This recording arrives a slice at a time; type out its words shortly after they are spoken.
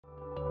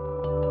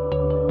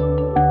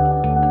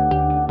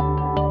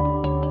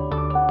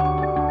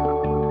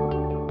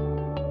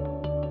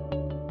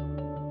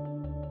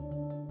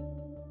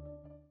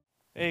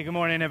Good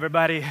morning,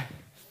 everybody.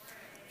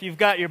 If you've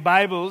got your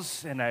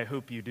Bibles, and I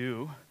hope you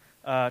do,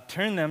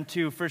 turn them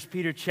to 1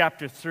 Peter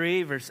chapter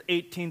 3, verse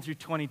 18 through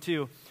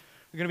 22. We're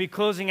going to be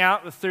closing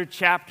out the third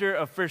chapter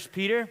of 1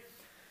 Peter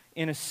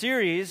in a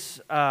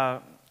series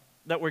that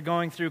we're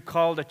going through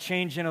called A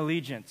Change in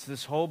Allegiance.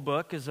 This whole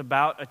book is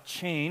about a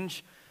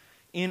change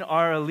in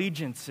our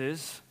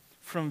allegiances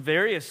from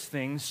various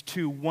things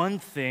to one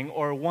thing,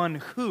 or one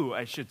who,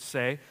 I should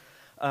say,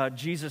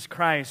 Jesus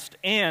Christ,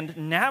 and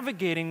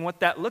navigating what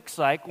that looks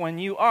like when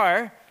you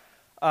are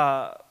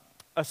a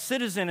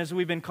citizen, as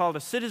we've been called, a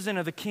citizen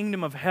of the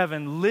kingdom of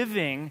heaven,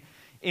 living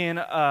in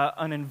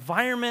an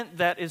environment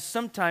that is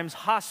sometimes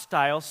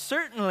hostile,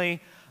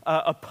 certainly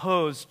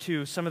opposed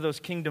to some of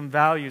those kingdom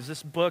values.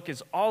 This book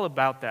is all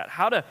about that,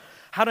 how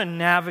to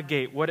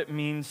navigate what it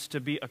means to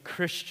be a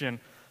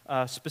Christian,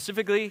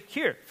 specifically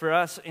here for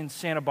us in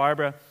Santa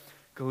Barbara,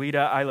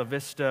 Goleta, Isla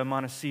Vista,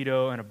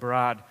 Montecito, and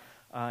abroad.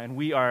 And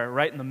we are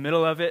right in the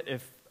middle of it.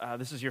 If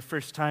this is your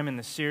first time in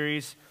the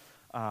series,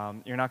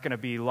 you're not going to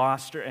be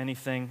lost or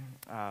anything.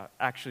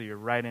 Actually, you're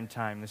right in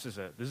time. This is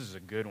a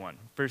good one.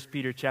 1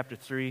 Peter chapter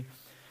 3,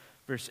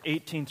 verse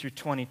 18 through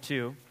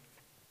 22.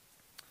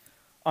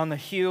 On the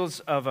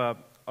heels of a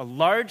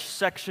large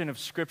section of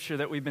Scripture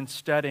that we've been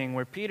studying,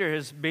 where Peter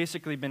has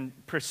basically been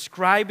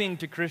prescribing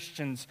to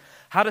Christians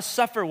how to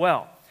suffer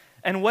well,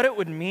 and what it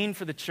would mean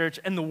for the church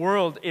and the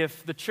world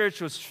if the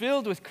church was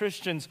filled with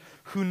Christians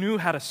who knew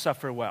how to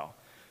suffer well,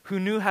 who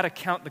knew how to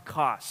count the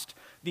cost,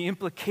 the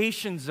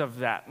implications of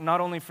that,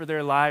 not only for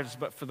their lives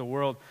but for the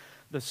world.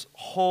 This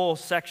whole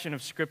section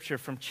of Scripture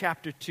from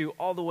chapter 2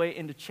 all the way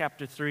into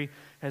chapter 3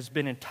 has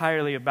been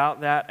entirely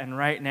about that, and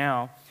right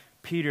now,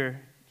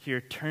 Peter here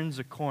turns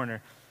a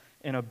corner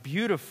in a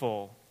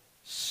beautiful,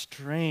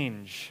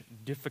 strange,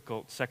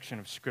 difficult section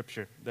of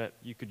Scripture that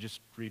you could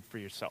just read for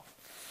yourself.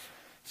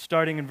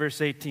 Starting in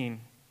verse 18,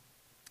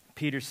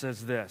 Peter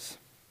says this: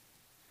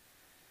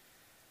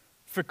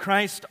 "For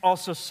Christ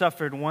also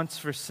suffered once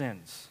for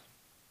sins,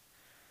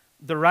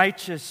 the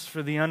righteous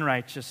for the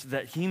unrighteous,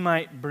 that he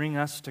might bring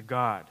us to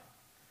God,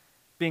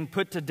 being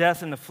put to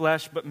death in the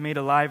flesh, but made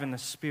alive in the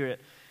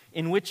Spirit,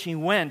 in which he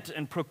went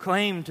and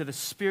proclaimed to the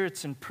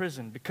spirits in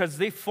prison, because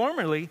they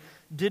formerly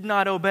did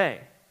not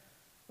obey,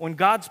 when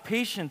God's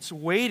patience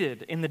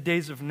waited in the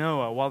days of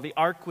Noah while the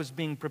ark was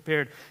being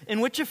prepared,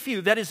 in which a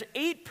few, that is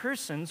 8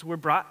 persons, were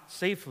brought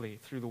safely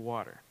through the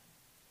water.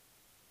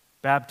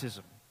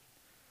 Baptism,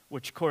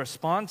 which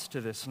corresponds to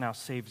this, now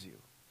saves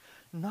you,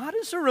 not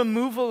as a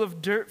removal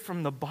of dirt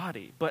from the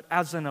body, but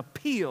as an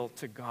appeal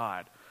to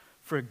God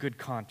for a good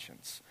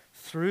conscience,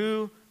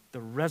 through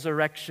the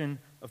resurrection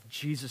of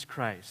Jesus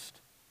Christ,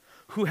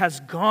 who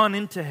has gone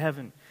into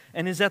heaven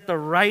and is at the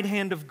right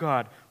hand of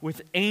God,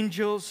 with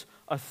angels,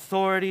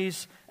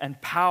 authorities, and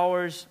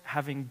powers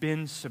having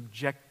been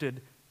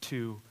subjected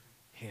to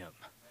him."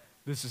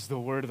 This is the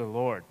word of the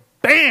Lord.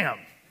 Bam!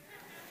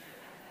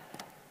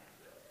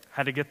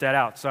 Had to get that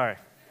out, sorry.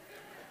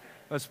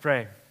 Let's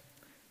pray.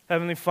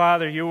 Heavenly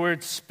Father, your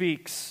word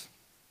speaks,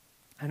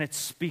 and it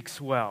speaks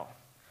well.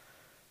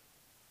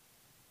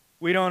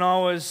 We don't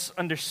always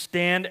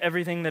understand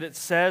everything that it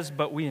says,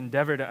 but we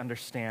endeavor to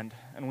understand,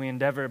 and we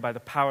endeavor by the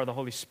power of the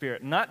Holy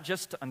Spirit, not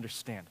just to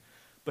understand,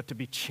 but to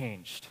be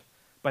changed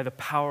by the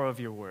power of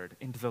your word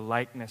into the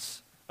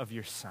likeness of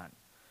your Son.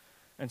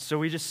 And so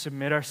we just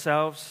submit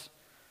ourselves,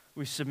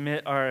 we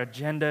submit our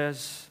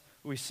agendas,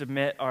 we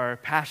submit our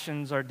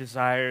passions, our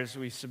desires,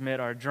 we submit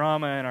our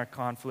drama and our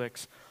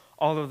conflicts,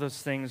 all of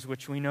those things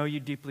which we know you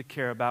deeply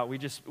care about. We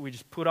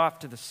just put off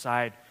to the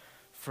side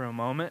for a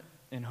moment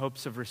in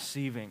hopes of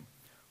receiving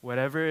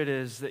whatever it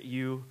is that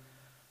you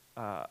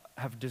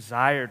have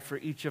desired for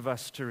each of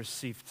us to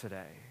receive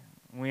today.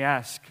 We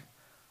ask,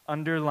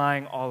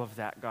 underlying all of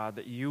that, God,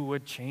 that you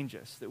would change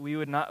us, that we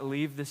would not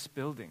leave this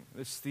building,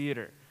 this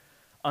theater,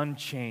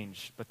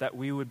 unchanged, but that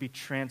we would be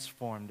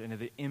transformed into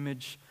the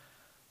image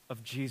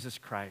of Jesus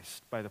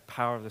Christ by the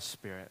power of the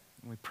Spirit.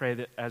 And we pray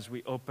that as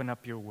we open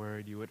up your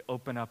word, you would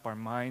open up our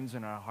minds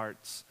and our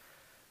hearts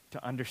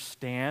to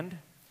understand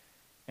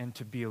and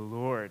to be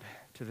allured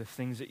to the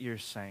things that you're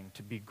saying,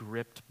 to be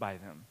gripped by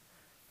them.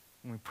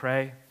 And we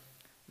pray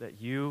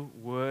that you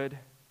would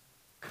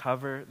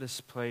cover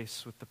this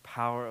place with the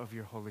power of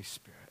your Holy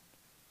Spirit.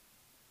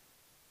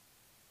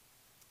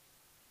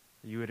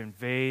 You would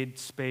invade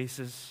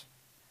spaces,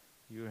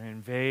 you would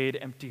invade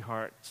empty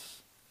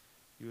hearts,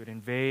 you would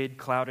invade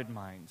clouded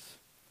minds,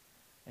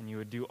 and you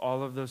would do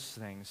all of those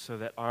things so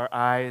that our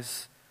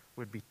eyes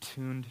would be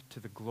tuned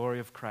to the glory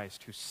of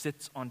Christ who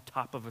sits on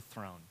top of a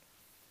throne.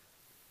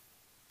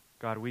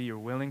 God, we, your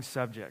willing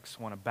subjects,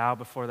 want to bow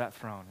before that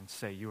throne and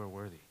say, you are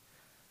worthy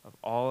of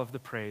all of the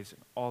praise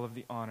and all of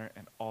the honor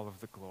and all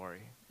of the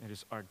glory. It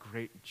is our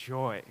great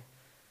joy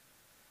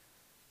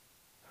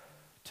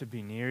to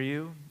be near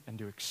you and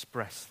to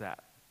express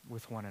that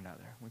with one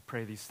another. We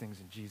pray these things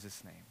in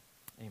Jesus' name.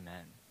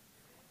 Amen.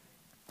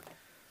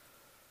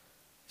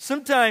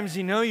 Sometimes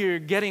you know you're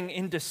getting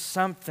into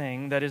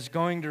something that is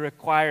going to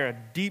require a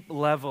deep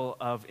level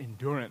of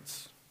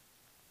endurance.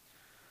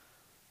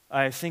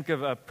 I think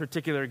of a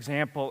particular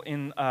example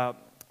in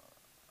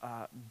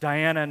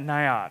Diana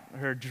Nyad.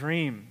 Her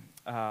dream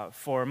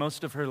for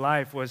most of her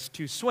life was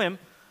to swim,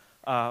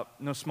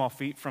 no small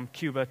feat, from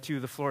Cuba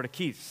to the Florida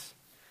Keys.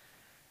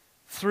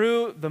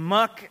 Through the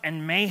muck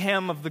and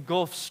mayhem of the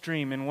Gulf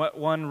Stream in what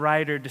one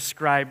writer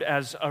described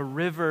as a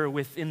river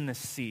within the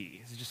sea.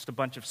 It's just a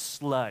bunch of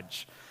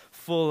sludge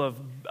full of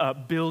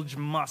bilge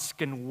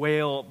musk and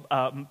whale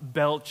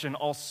belch and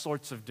all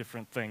sorts of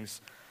different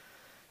things.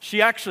 She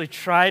actually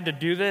tried to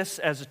do this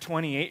as a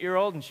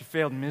 28-year-old, and she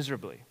failed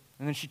miserably.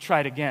 And then she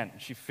tried again.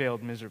 She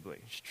failed miserably.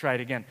 She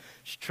tried again.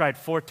 She tried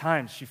 4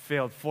 times. She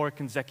failed 4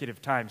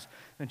 consecutive times.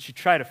 Then she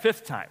tried a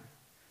 5th time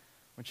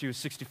when she was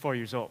 64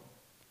 years old.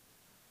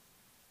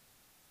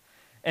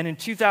 And in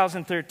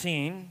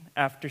 2013,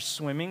 after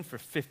swimming for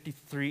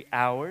 53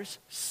 hours,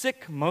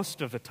 sick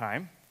most of the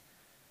time,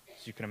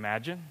 as you can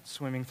imagine,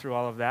 swimming through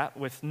all of that,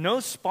 with no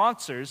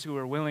sponsors who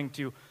were willing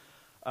to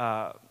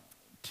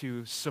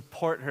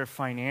support her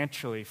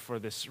financially for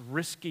this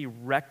risky,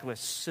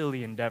 reckless,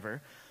 silly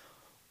endeavor,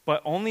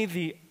 but only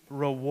the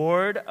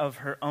reward of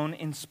her own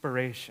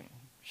inspiration.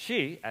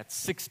 She, at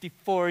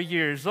 64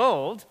 years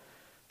old,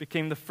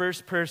 became the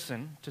first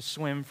person to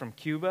swim from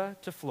Cuba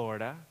to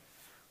Florida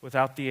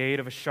without the aid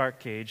of a shark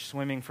cage,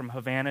 swimming from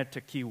Havana to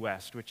Key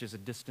West, which is a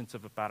distance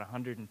of about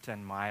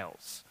 110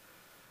 miles.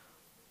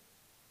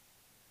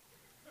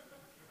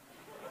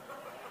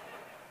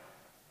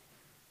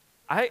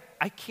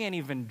 I can't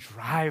even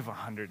drive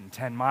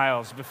 110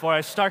 miles before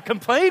I start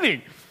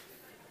complaining.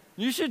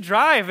 You should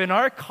drive in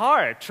our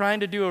car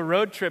trying to do a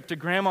road trip to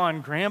Grandma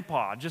and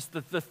Grandpa. Just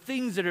the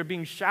things that are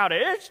being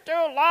shouted. It's too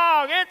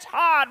long. It's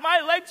hot.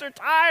 My legs are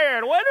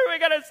tired. When are we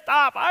going to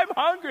stop? I'm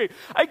hungry.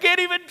 I can't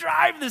even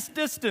drive this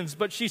distance.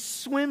 But she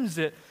swims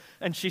it,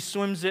 and she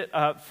swims it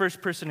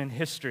first person in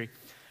history.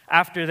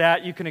 After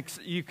that,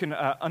 you can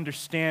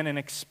understand and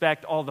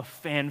expect all the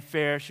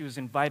fanfare. She was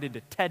invited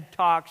to TED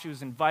Talks. She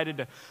was invited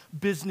to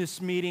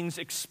business meetings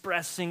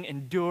expressing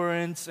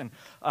endurance and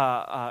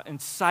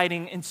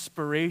inciting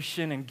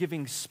inspiration and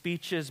giving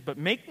speeches. But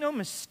make no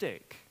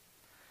mistake,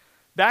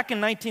 back in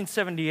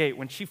 1978,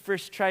 when she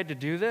first tried to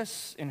do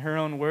this, in her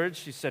own words,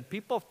 she said,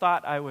 "People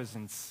thought I was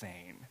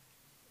insane."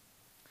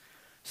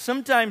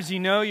 Sometimes you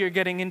know you're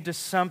getting into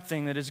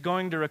something that is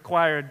going to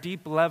require a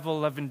deep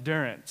level of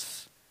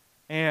endurance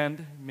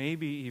and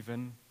maybe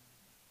even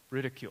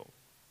ridicule.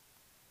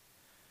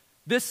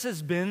 This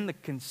has been the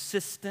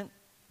consistent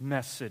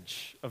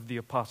message of the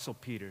Apostle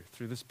Peter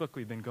through this book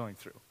we've been going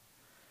through.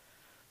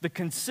 The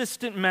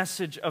consistent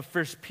message of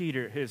 1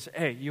 Peter is,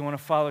 hey, you want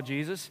to follow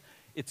Jesus?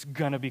 It's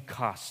going to be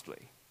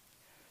costly,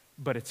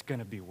 but it's going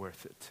to be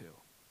worth it too.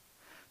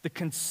 The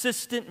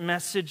consistent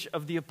message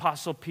of the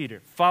Apostle Peter,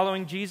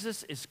 following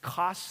Jesus is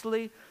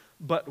costly,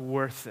 but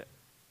worth it.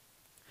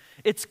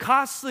 It's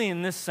costly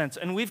in this sense,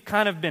 and we've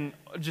kind of been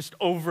just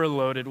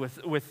overloaded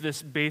with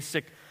this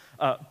basic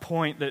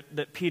point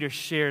that Peter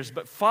shares.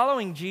 But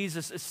following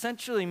Jesus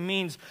essentially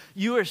means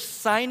you are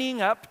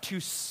signing up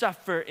to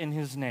suffer in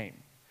his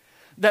name.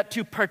 That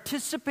to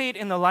participate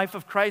in the life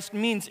of Christ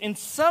means in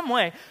some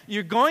way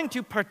you're going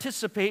to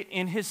participate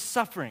in his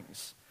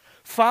sufferings.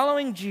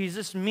 Following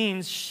Jesus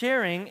means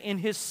sharing in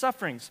his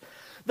sufferings.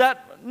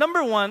 That,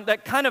 number one,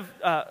 that kind of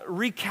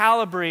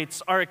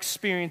recalibrates our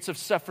experience of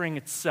suffering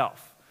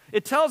itself.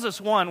 It tells us,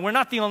 one, we're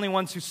not the only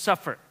ones who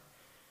suffer.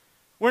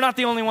 We're not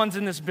the only ones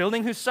in this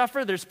building who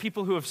suffer. There's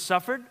people who have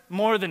suffered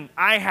more than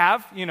I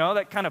have,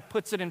 that kind of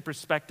puts it in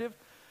perspective.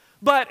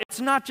 But it's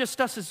not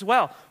just us as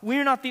well.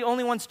 We're not the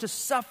only ones to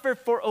suffer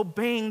for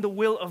obeying the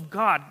will of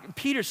God.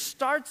 Peter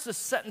starts the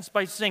sentence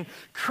by saying,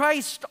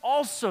 Christ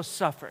also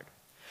suffered.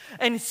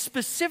 And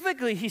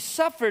specifically, he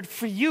suffered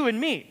for you and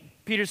me.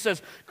 Peter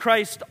says,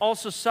 Christ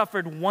also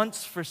suffered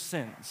once for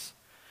sins.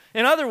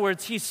 In other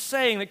words, he's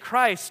saying that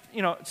Christ,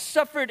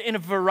 suffered in a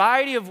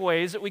variety of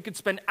ways that we could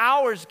spend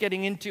hours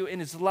getting into in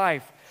his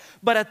life.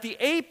 But at the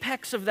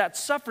apex of that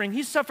suffering,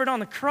 he suffered on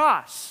the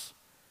cross.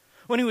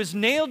 When he was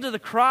nailed to the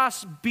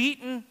cross,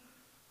 beaten,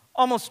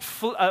 almost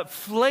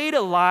flayed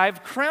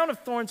alive, crown of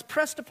thorns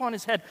pressed upon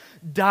his head,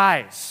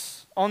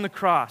 dies on the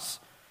cross.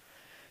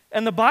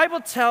 And the Bible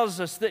tells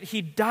us that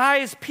he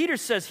dies, Peter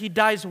says he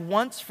dies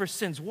once for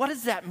sins. What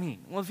does that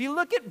mean? Well, if you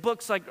look at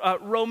books like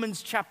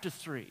Romans chapter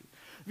 3,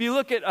 if you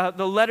look at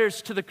the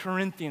letters to the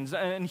Corinthians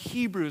and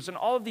Hebrews and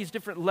all of these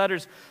different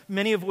letters,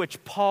 many of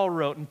which Paul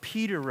wrote and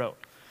Peter wrote,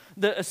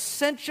 the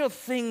essential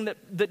thing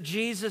that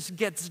Jesus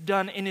gets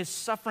done in his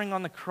suffering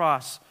on the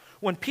cross,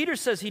 when Peter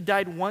says he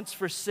died once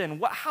for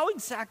sin, how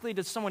exactly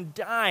does someone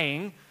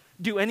dying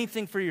do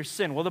anything for your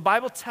sin? Well, the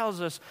Bible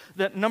tells us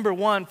that, number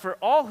one, for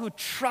all who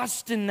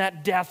trust in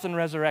that death and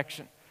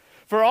resurrection,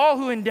 for all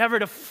who endeavor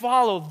to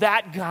follow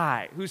that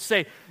guy, who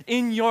say,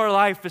 in your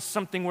life is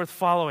something worth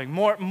following,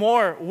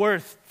 more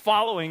worth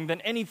following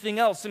than anything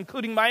else,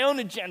 including my own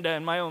agenda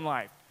and my own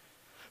life.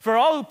 For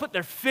all who put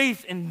their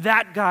faith in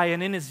that guy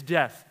and in his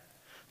death,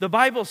 the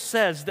Bible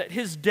says that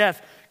his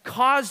death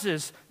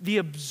causes the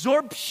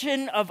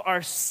absorption of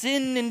our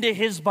sin into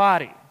his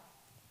body.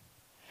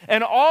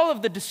 And all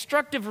of the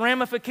destructive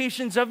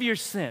ramifications of your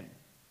sin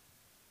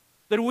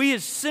That we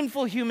as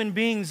sinful human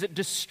beings that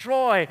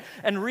destroy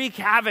and wreak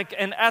havoc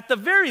and at the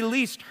very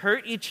least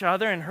hurt each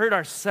other and hurt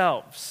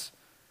ourselves.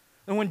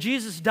 And when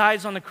Jesus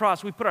dies on the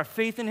cross, we put our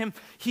faith in him.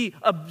 He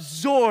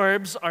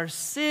absorbs our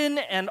sin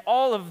and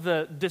all of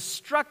the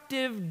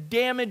destructive,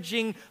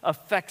 damaging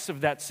effects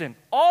of that sin,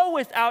 all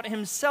without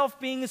himself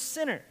being a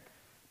sinner.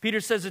 Peter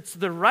says it's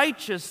the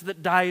righteous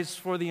that dies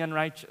for the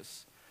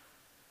unrighteous.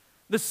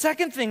 The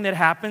second thing that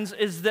happens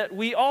is that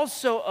we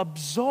also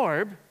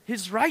absorb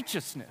his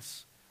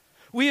righteousness.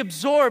 We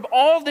absorb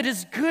all that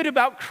is good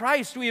about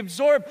Christ. We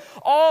absorb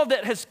all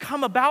that has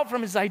come about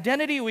from his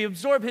identity. We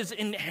absorb his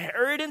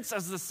inheritance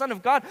as the Son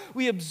of God.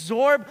 We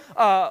absorb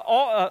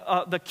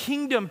all the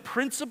kingdom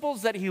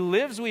principles that he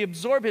lives. We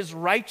absorb his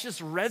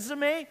righteous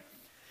resume.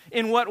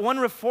 In what one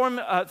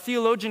Reformed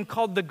theologian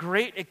called the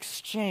Great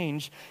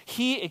Exchange,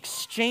 he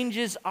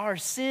exchanges our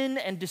sin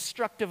and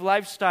destructive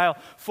lifestyle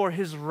for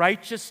his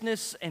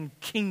righteousness and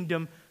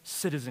kingdom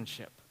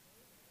citizenship.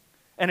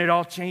 And it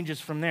all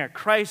changes from there.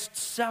 Christ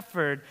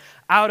suffered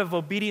out of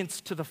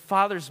obedience to the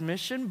Father's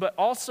mission, but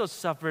also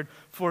suffered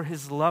for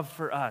his love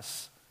for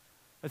us.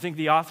 I think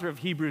the author of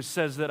Hebrews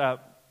says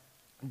that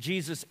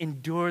Jesus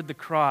endured the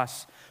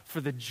cross for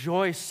the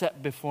joy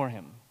set before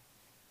him.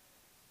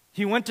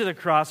 He went to the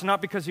cross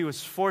not because he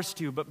was forced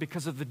to, but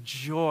because of the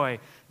joy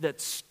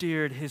that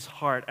steered his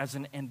heart as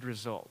an end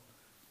result.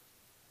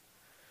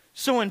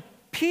 So when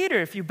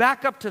Peter, if you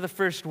back up to the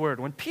first word,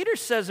 when Peter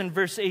says in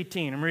verse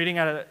 18, I'm reading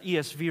out of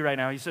ESV right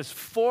now, he says,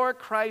 "For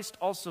Christ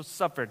also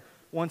suffered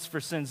once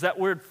for sins." That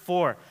word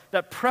 "for,"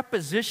 that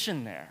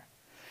preposition there,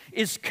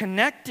 is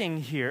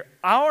connecting here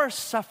our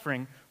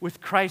suffering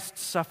with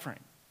Christ's suffering.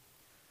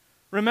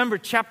 Remember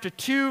chapter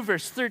 2,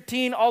 verse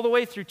 13, all the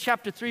way through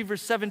chapter 3,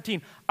 verse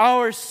 17,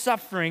 our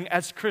suffering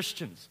as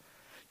Christians.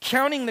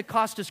 Counting the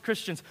cost as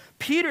Christians,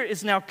 Peter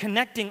is now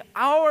connecting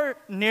our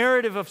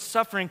narrative of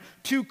suffering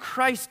to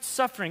Christ's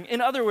suffering.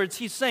 In other words,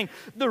 he's saying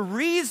the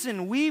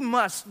reason we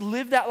must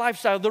live that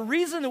lifestyle, the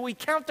reason that we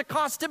count the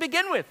cost to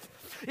begin with,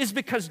 is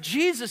because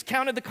Jesus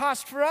counted the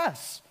cost for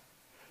us.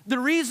 The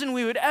reason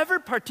we would ever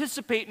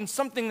participate in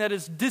something that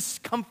is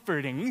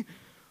discomforting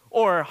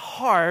or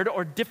hard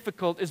or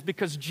difficult is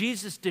because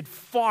Jesus did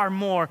far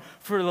more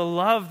for the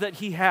love that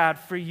he had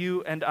for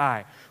you and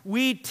I.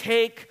 We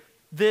take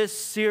this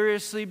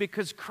seriously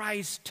because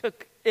Christ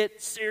took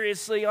it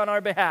seriously on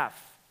our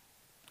behalf.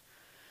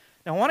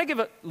 Now, I want to give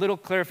a little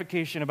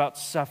clarification about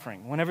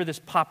suffering. Whenever this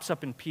pops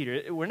up in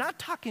Peter, we're not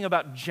talking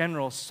about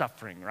general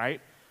suffering,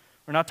 right?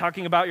 We're not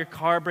talking about your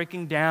car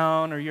breaking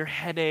down or your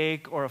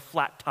headache or a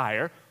flat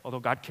tire, although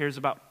God cares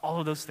about all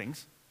of those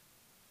things.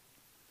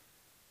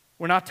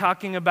 We're not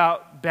talking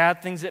about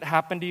bad things that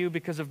happened to you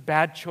because of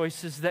bad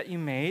choices that you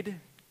made.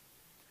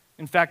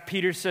 In fact,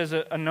 Peter says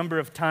a number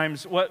of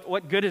times,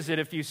 what good is it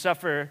if you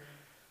suffer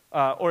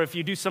or if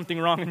you do something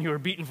wrong and you are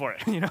beaten for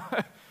it?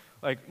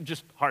 Like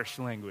just harsh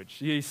language.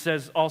 He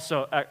says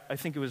also, I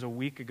think it was a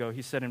week ago,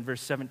 he said in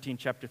verse 17,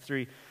 chapter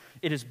 3,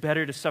 it is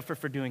better to suffer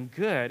for doing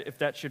good, if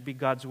that should be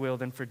God's will,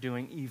 than for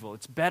doing evil.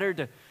 It's better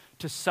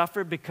to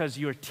suffer because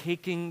you're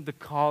taking the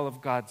call of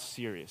God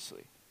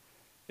seriously.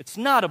 It's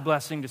not a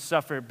blessing to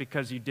suffer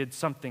because you did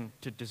something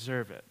to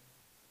deserve it.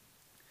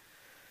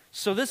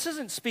 So this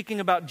isn't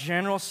speaking about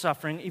general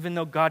suffering, even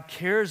though God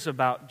cares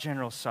about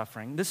general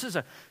suffering. This is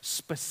a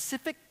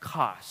specific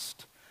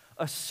cost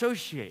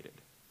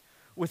associated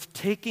with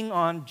taking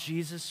on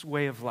Jesus'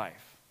 way of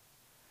life.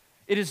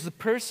 It is the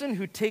person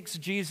who takes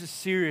Jesus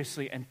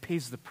seriously and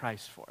pays the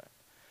price for it,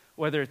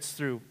 whether it's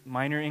through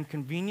minor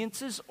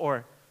inconveniences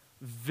or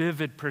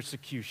vivid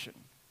persecution.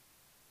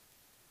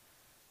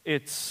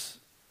 It's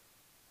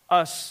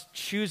us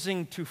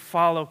choosing to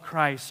follow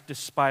Christ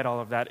despite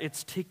all of that.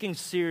 It's taking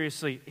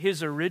seriously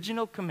his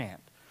original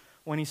command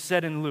when he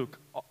said in Luke,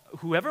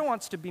 whoever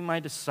wants to be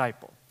my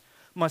disciple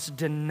must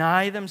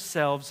deny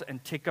themselves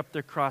and take up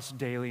their cross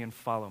daily and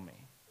follow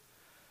me.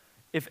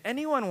 If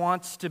anyone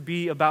wants to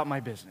be about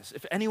my business,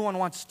 if anyone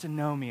wants to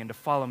know me and to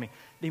follow me,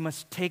 they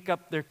must take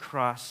up their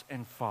cross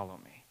and follow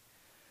me.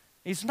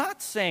 He's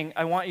not saying,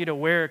 I want you to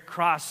wear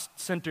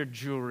cross-centered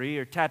jewelry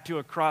or tattoo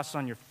a cross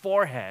on your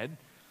forehead.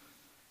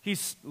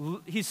 He's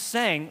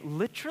saying,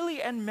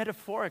 literally and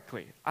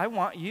metaphorically, I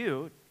want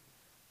you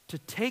to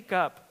take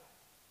up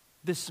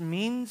this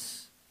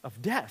means of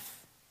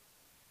death.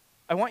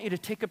 I want you to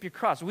take up your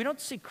cross. We don't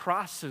see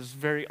crosses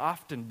very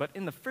often, but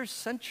in the first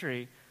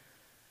century,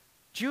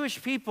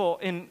 Jewish people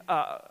in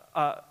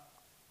a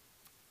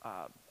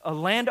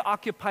land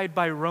occupied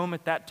by Rome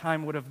at that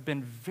time would have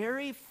been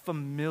very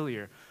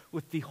familiar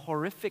with the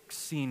horrific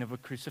scene of a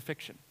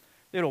crucifixion.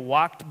 They would have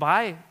walked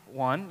by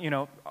one,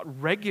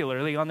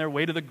 regularly on their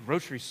way to the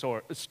grocery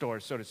store,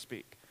 so to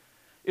speak.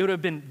 It would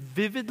have been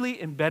vividly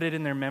embedded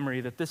in their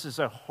memory that this is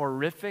a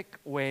horrific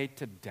way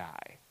to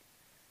die.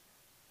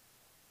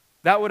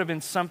 That would have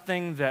been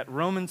something that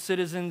Roman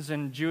citizens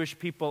and Jewish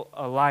people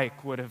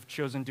alike would have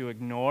chosen to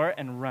ignore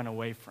and run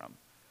away from.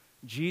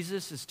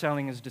 Jesus is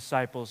telling his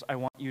disciples, I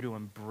want you to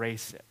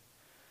embrace it.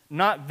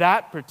 Not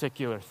that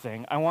particular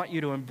thing. I want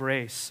you to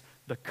embrace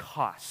the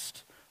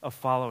cost of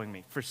following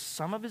me. For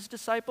some of his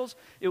disciples,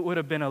 it would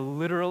have been a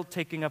literal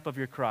taking up of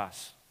your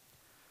cross.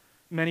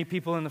 Many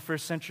people in the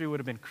first century would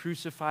have been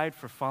crucified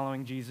for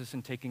following Jesus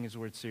and taking his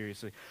word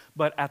seriously.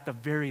 But at the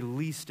very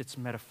least, it's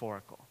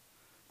metaphorical.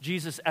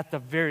 Jesus, at the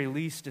very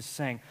least, is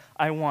saying,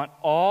 I want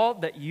all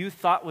that you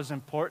thought was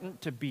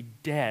important to be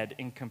dead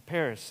in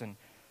comparison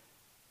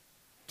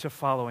to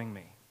following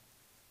me.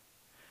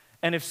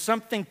 And if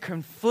something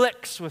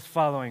conflicts with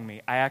following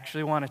me, I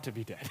actually want it to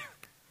be dead.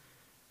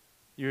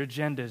 Your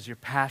agendas, your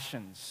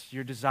passions,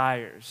 your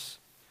desires,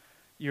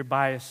 your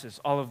biases,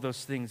 all of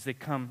those things, they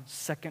come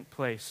second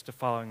place to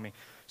following me.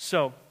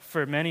 So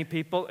for many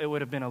people, it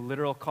would have been a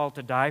literal call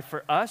to die.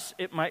 For us,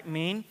 it might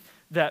mean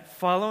that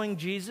following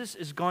Jesus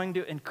is going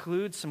to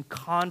include some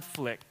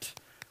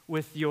conflict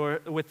with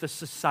the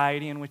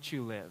society in which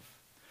you live,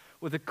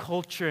 with the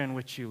culture in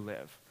which you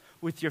live,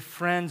 with your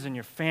friends and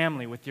your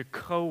family, with your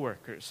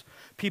coworkers,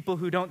 people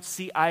who don't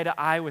see eye to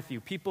eye with you,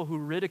 people who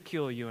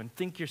ridicule you and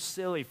think you're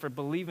silly for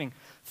believing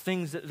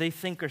things that they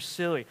think are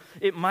silly.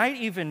 It might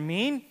even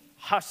mean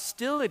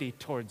hostility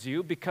towards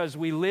you because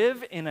we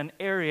live in an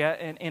area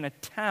and in a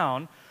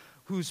town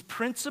whose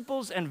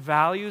principles and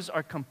values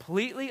are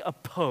completely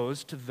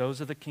opposed to those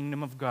of the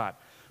kingdom of God.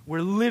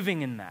 We're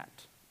living in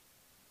that.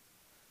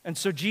 And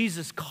so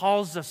Jesus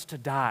calls us to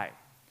die.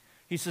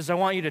 He says, I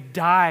want you to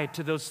die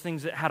to those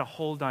things that had a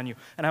hold on you.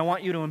 And I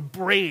want you to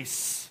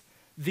embrace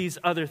these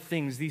other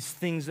things, these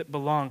things that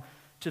belong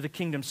to the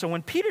kingdom. So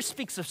when Peter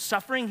speaks of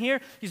suffering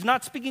here, he's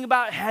not speaking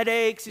about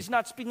headaches. He's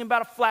not speaking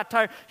about a flat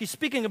tire. He's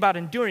speaking about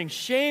enduring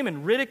shame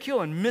and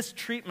ridicule and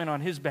mistreatment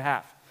on his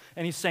behalf.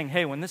 And he's saying,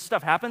 hey, when this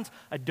stuff happens,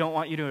 I don't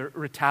want you to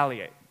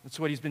retaliate. That's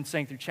what he's been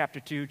saying through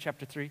chapter 2,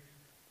 chapter 3.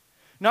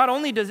 Not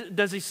only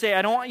does he say,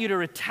 I don't want you to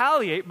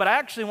retaliate, but I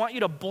actually want you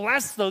to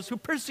bless those who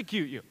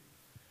persecute you.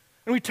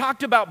 And we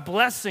talked about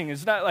blessing.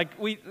 It's not like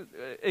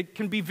it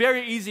can be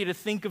very easy to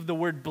think of the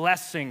word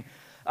blessing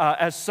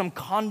as some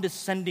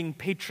condescending,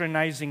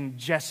 patronizing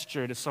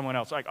gesture to someone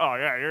else. Like, oh,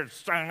 yeah, you're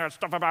saying that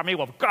stuff about me.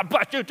 Well, God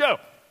bless you too,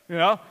 you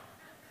know?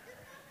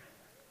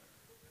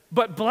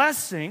 But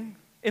blessing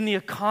in the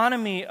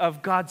economy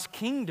of God's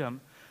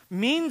kingdom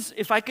means,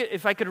 if I could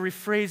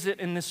rephrase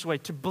it in this way,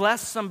 to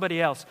bless somebody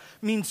else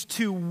means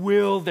to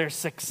will their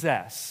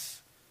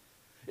success.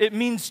 It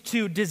means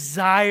to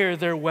desire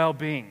their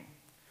well-being.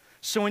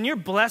 So when you're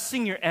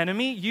blessing your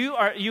enemy,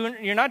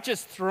 you're not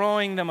just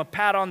throwing them a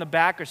pat on the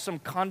back or some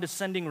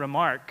condescending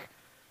remark.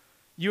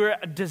 You're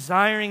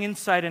desiring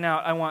inside and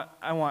out,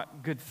 I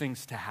want good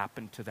things to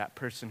happen to that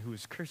person who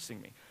is cursing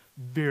me.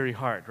 Very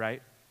hard, right?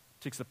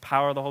 It takes the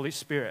power of the Holy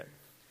Spirit.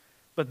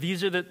 But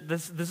this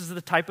is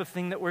the type of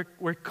thing that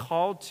we're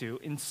called to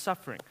in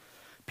suffering.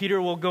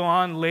 Peter will go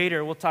on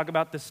later. We'll talk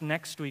about this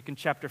next week in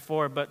chapter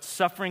 4. But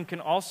suffering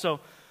can also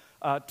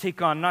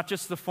take on not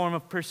just the form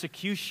of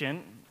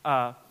persecution,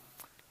 but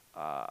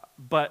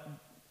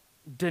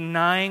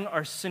denying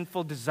our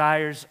sinful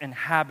desires and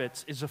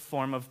habits is a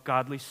form of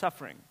godly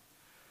suffering.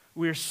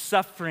 We're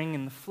suffering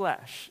in the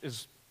flesh,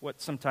 is what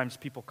sometimes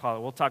people call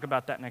it. We'll talk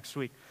about that next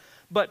week.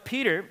 But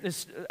Peter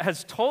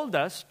has told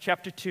us,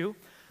 chapter 2,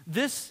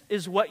 this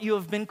is what you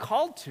have been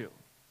called to.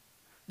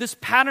 This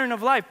pattern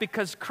of life,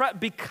 because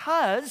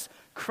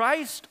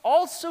Christ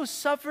also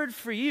suffered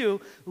for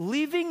you,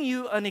 leaving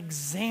you an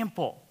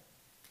example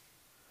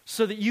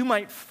so that you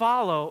might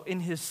follow in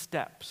his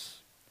steps.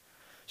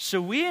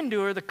 So we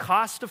endure the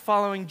cost of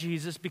following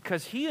Jesus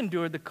because he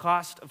endured the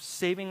cost of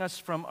saving us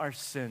from our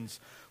sins.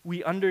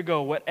 We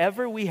undergo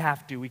whatever we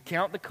have to. We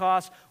count the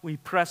cost, we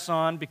press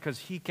on because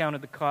he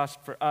counted the cost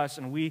for us,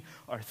 and we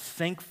are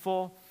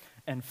thankful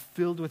and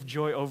filled with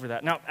joy over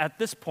that. Now, at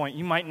this point,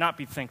 you might not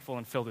be thankful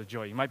and filled with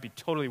joy. You might be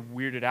totally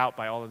weirded out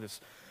by all of this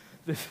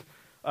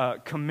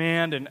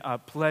command and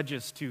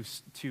pledges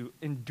to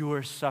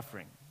endure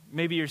suffering.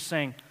 Maybe you're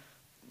saying,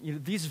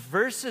 these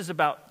verses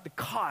about the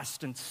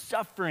cost and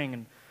suffering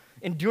and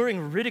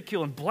enduring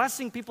ridicule and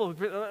blessing people,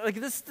 like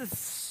this is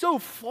so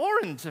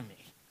foreign to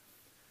me.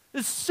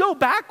 It's so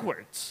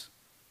backwards.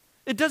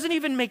 It doesn't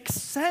even make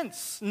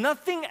sense.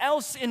 Nothing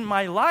else in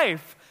my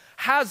life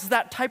has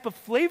that type of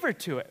flavor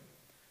to it.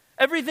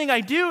 Everything I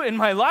do in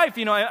my life,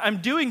 I'm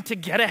doing to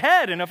get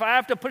ahead. And if I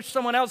have to push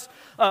someone else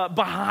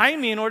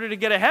behind me in order to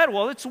get ahead,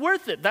 well, it's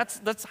worth it.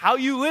 That's how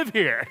you live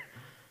here.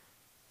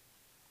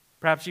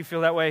 Perhaps you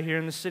feel that way here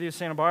in the city of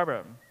Santa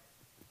Barbara.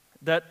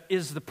 That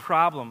is the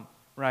problem,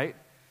 right?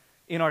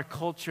 In our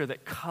culture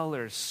that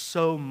colors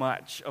so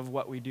much of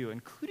what we do,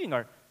 including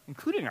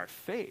our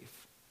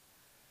faith.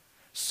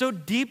 So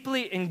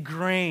deeply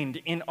ingrained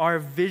in our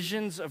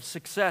visions of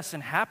success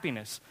and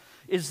happiness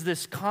is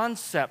this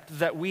concept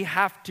that we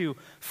have to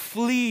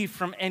flee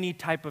from any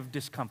type of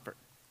discomfort.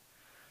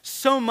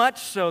 So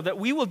much so that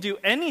we will do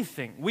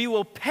anything. We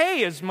will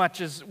pay as much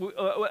as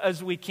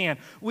we can.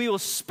 We will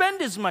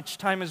spend as much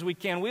time as we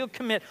can. We'll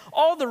commit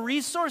all the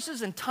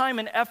resources and time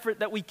and effort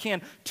that we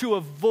can to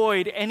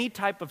avoid any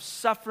type of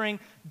suffering,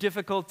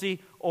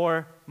 difficulty,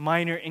 or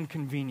minor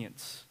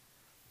inconvenience.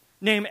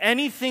 Name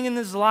anything in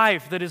this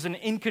life that is an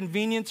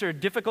inconvenience or a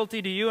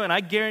difficulty to you, and I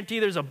guarantee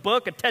there's a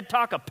book, a TED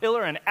Talk, a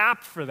pillar, an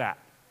app for that.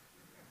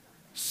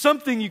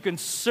 something you can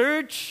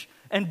search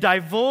and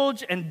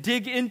divulge and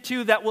dig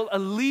into that will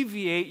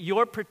alleviate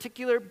your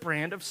particular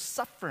brand of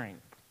suffering.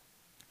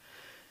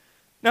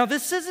 Now,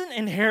 this isn't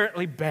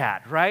inherently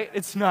bad, right?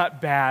 It's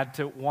not bad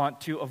to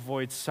want to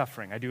avoid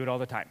suffering. I do it all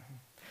the time.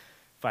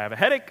 If I have a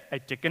headache, I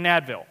take an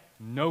Advil.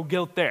 No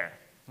guilt there,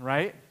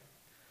 right?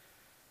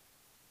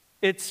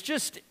 It's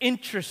just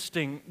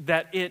interesting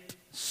that it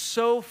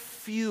so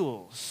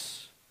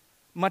fuels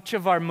much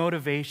of our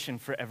motivation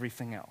for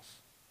everything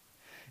else.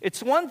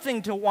 It's one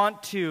thing to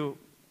want to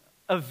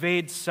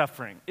evade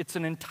suffering. It's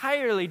an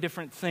entirely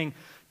different thing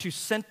to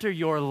center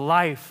your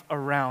life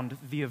around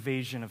the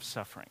evasion of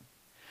suffering.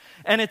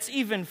 And it's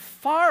even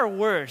far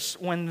worse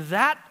when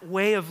that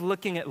way of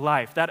looking at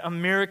life, that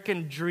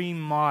American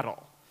dream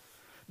model,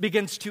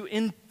 begins to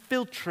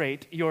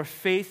infiltrate your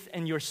faith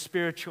and your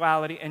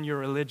spirituality and your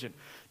religion,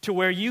 to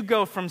where you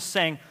go from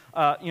saying,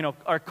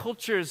 our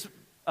culture's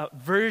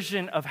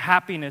version of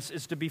happiness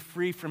is to be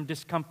free from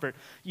discomfort.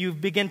 You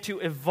begin to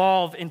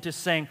evolve into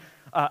saying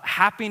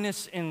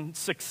happiness and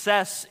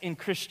success in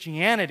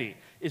Christianity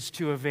is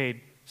to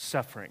evade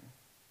suffering.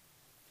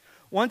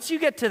 Once you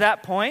get to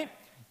that point,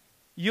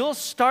 you'll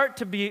start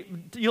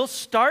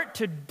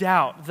to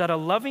doubt that a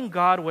loving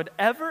God would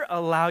ever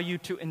allow you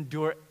to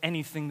endure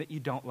anything that you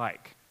don't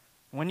like.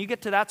 When you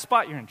get to that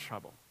spot, you're in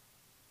trouble.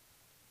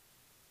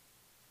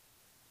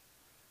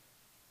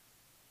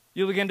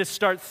 You'll begin to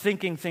start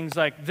thinking things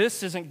like,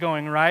 this isn't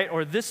going right,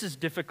 or this is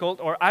difficult,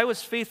 or I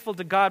was faithful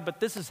to God, but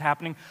this is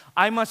happening.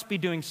 I must be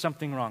doing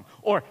something wrong,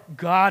 or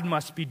God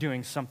must be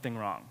doing something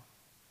wrong.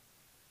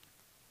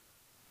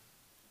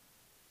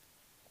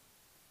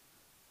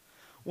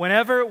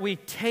 Whenever we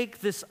take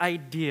this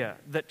idea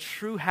that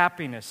true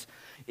happiness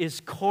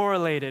is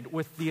correlated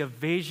with the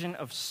evasion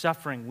of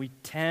suffering, we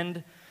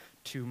tend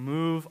to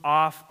move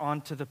off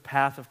onto the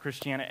path of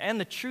Christianity. And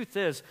the truth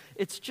is,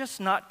 it's just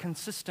not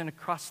consistent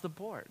across the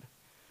board.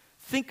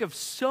 Think of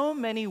so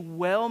many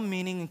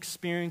well-meaning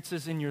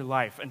experiences in your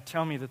life and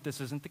tell me that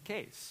this isn't the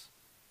case.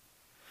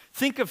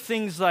 Think of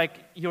things like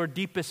your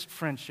deepest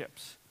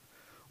friendships.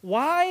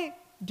 Why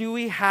do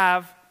we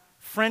have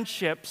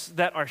friendships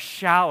that are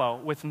shallow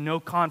with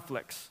no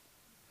conflicts?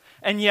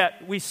 And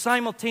yet, we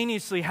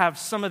simultaneously have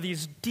some of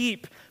these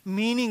deep,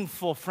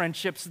 meaningful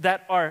friendships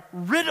that are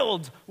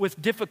riddled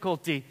with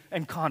difficulty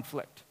and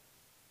conflict.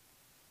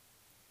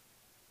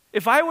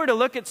 If I were to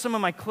look at some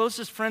of my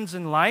closest friends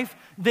in life,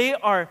 they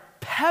are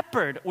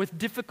peppered with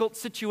difficult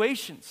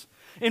situations.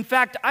 In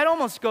fact, I'd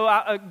almost go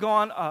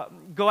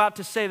out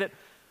to say that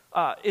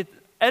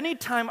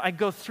anytime I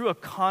go through a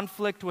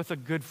conflict with a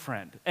good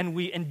friend and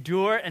we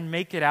endure and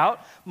make it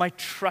out, my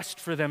trust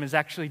for them is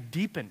actually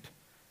deepened.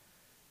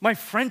 My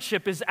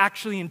friendship is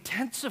actually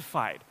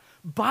intensified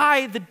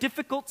by the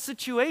difficult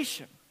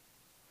situation.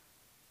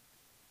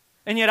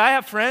 And yet I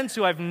have friends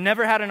who I've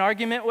never had an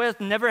argument with,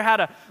 never had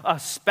a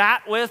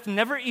spat with,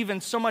 never even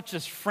so much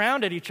as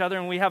frowned at each other,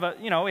 and we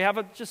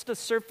have just a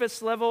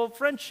surface level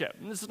friendship.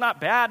 And this is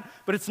not bad,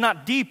 but it's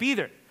not deep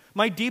either.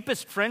 My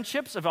deepest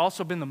friendships have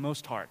also been the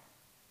most hard.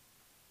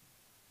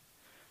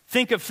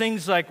 Think of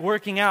things like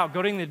working out,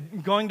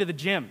 going to the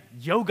gym,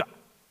 yoga.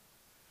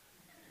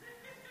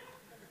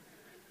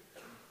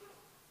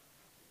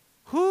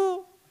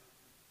 Who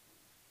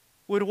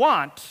would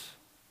want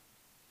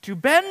to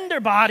bend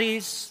their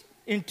bodies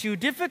into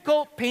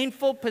difficult,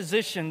 painful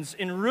positions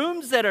in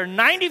rooms that are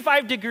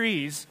 95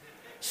 degrees,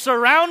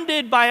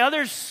 surrounded by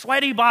other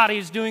sweaty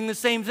bodies doing the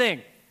same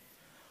thing?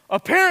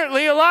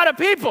 Apparently, a lot of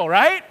people,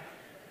 right?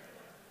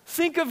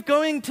 Think of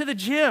going to the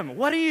gym.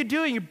 What are you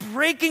doing? You're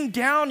breaking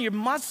down your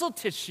muscle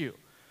tissue.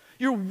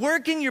 You're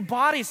working your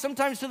body,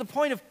 sometimes to the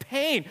point of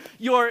pain.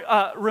 You're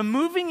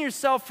removing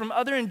yourself from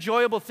other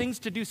enjoyable things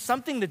to do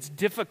something that's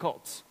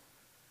difficult.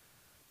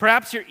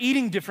 Perhaps you're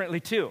eating differently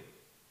too.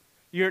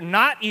 You're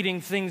not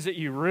eating things that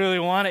you really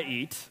want to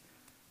eat,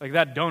 like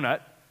that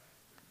donut.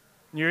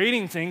 You're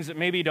eating things that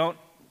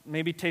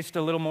maybe taste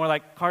a little more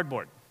like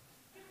cardboard.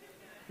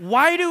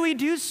 Why do we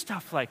do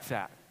stuff like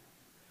that?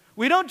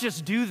 We don't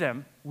just do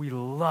them, we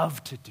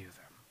love to do them.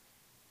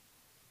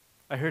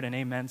 I heard an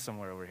amen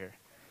somewhere over here.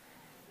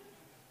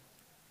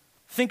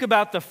 Think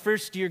about the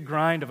first-year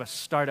grind of a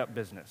startup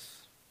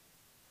business.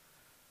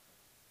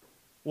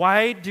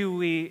 Why do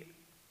we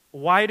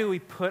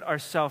put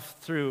ourselves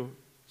through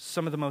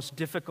some of the most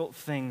difficult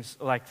things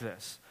like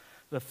this?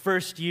 The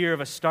first year of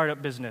a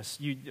startup business,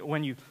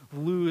 when you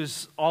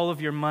lose all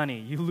of your money,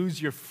 you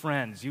lose your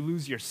friends, you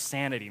lose your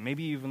sanity,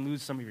 maybe you even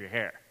lose some of your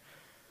hair.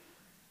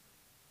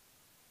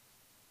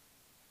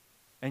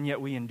 And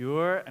yet we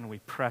endure and we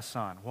press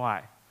on.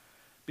 Why?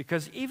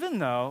 Because even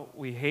though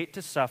we hate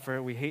to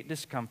suffer, we hate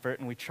discomfort,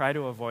 and we try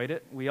to avoid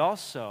it, we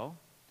also,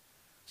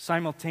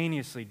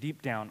 simultaneously,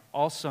 deep down,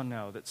 also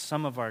know that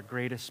some of our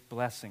greatest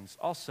blessings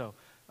also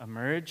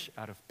emerge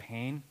out of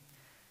pain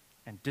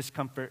and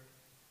discomfort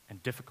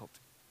and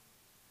difficulty.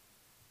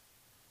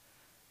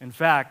 In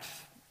fact,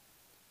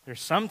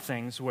 there's some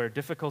things where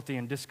difficulty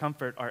and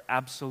discomfort are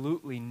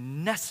absolutely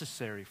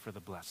necessary for the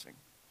blessing.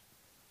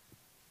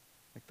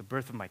 Like the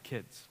birth of my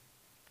kids.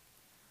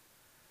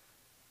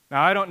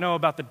 Now, I don't know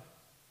about the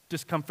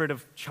discomfort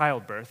of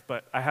childbirth,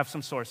 but I have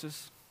some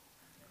sources.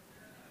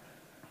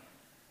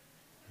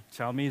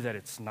 Tell me that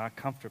it's not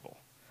comfortable.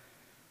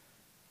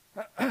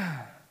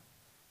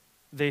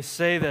 They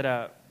say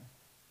that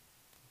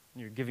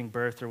you're giving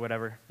birth or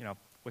whatever,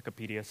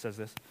 Wikipedia says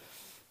this,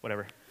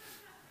 whatever,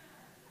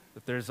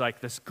 that there's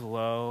like this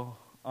glow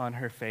on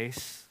her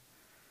face.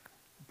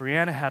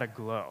 Brianna had a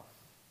glow.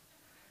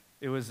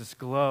 It was this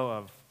glow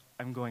of,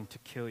 I'm going to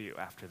kill you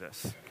after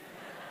this.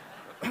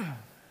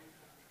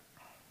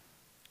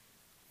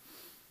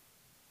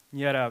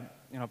 Yet,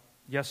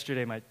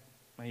 yesterday my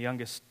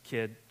youngest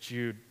kid,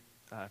 Jude,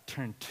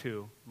 turned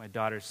 2. My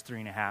daughter's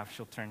 3.5.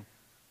 She'll turn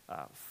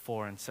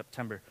 4 in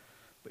September.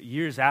 But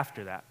years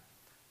after that,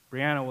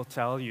 Brianna will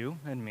tell you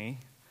and me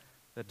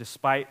that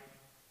despite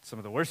some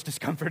of the worst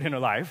discomfort in her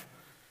life,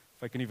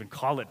 if I can even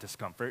call it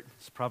discomfort,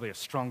 it's probably a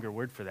stronger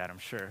word for that, I'm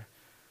sure,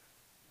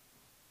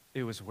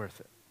 it was worth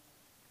it.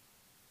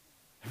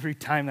 Every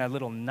time that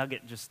little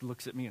nugget just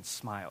looks at me and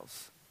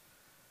smiles.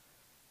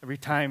 Every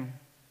time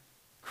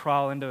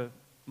crawl into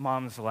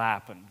mom's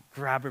lap and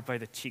grab her by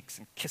the cheeks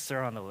and kiss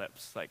her on the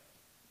lips, like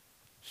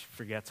she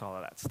forgets all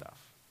of that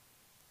stuff.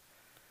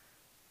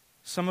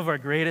 Some of our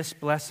greatest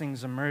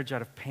blessings emerge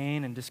out of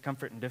pain and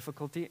discomfort and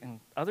difficulty, and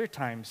other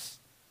times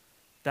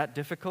that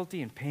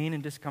difficulty and pain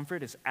and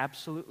discomfort is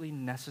absolutely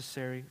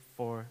necessary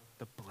for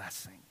the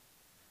blessing.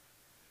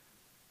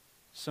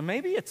 So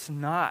maybe it's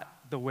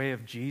not the way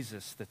of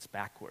Jesus that's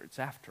backwards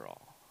after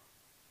all.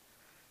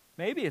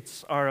 Maybe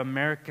it's our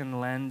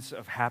American lens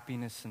of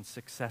happiness and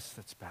success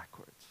that's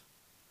backwards.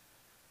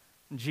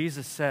 And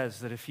Jesus says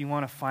that if you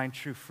want to find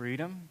true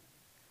freedom,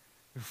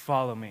 you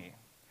follow me.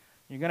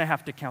 You're going to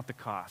have to count the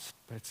cost,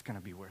 but it's going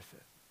to be worth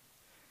it.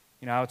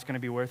 You know how it's going to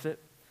be worth it?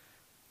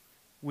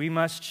 We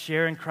must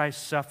share in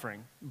Christ's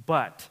suffering,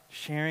 but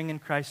sharing in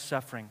Christ's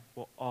suffering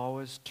will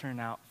always turn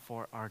out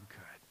for our good.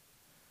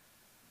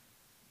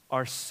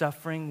 Our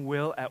suffering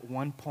will at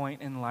one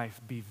point in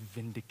life be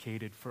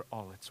vindicated for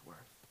all it's worth.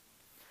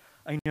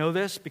 I know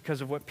this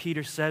because of what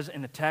Peter says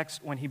in the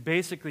text when he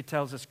basically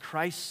tells us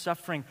Christ's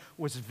suffering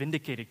was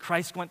vindicated.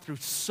 Christ went through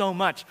so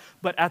much,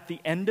 but at the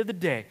end of the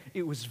day,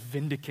 it was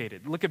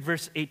vindicated. Look at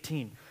verse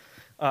 18.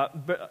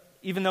 But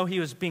even though he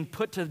was being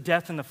put to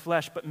death in the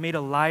flesh, but made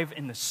alive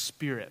in the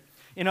spirit.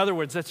 In other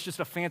words, that's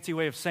just a fancy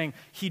way of saying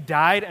he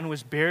died and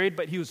was buried,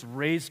 but he was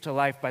raised to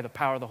life by the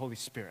power of the Holy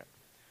Spirit.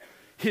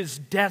 His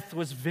death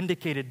was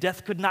vindicated.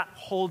 Death could not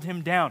hold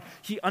him down.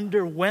 He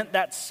underwent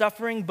that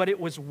suffering, but it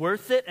was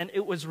worth it, and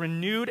it was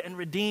renewed and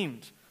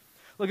redeemed.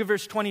 Look at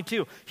verse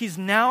 22. He's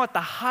now at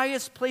the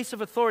highest place of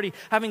authority,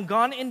 having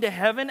gone into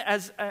heaven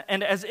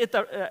and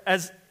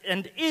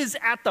is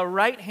at the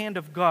right hand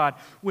of God,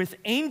 with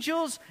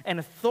angels and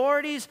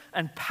authorities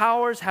and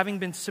powers having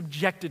been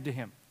subjected to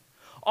him.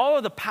 All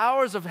of the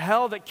powers of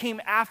hell that came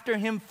after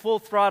him full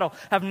throttle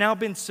have now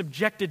been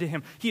subjected to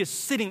him. He is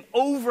sitting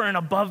over and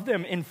above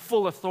them in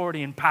full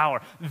authority and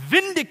power,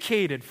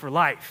 vindicated for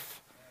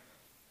life.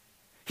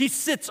 He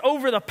sits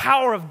over the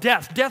power of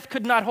death. Death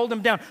could not hold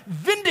him down.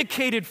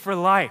 Vindicated for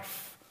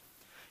life.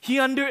 He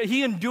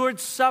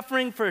endured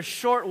suffering for a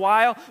short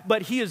while,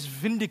 but he is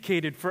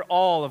vindicated for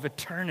all of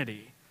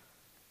eternity.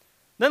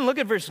 Then look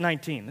at verse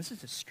 19. This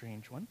is a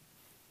strange one.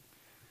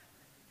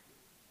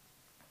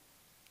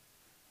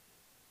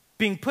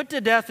 Being put to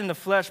death in the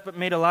flesh, but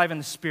made alive in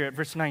the spirit,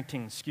 verse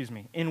 19,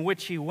 in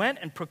which he went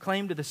and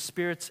proclaimed to the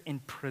spirits in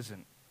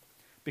prison,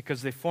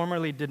 because they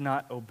formerly did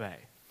not obey.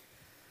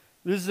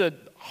 This is a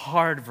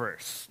hard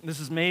verse. This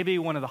is maybe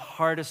one of the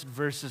hardest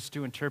verses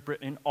to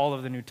interpret in all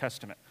of the New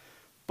Testament,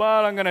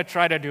 but I'm going to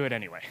try to do it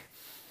anyway.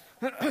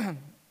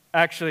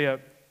 Actually,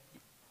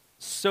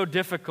 so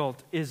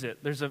difficult is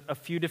it? There's a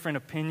few different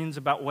opinions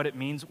about what it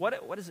means.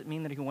 What does it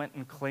mean that he went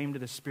and claimed to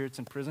the spirits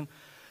in prison?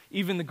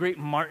 Even the great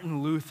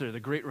Martin Luther, the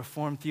great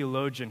Reformed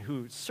theologian,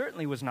 who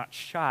certainly was not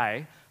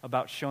shy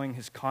about showing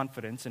his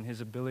confidence in his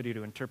ability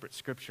to interpret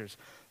scriptures,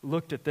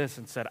 looked at this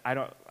and said,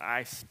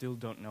 I still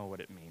don't know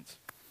what it means.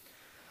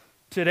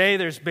 Today,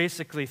 there's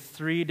basically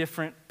 3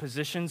 different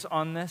positions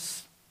on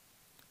this.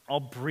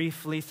 I'll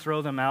briefly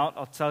throw them out.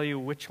 I'll tell you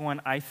which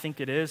one I think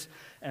it is,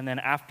 and then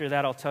after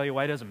that, I'll tell you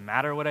why it doesn't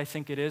matter what I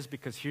think it is,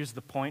 because here's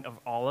the point of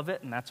all of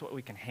it, and that's what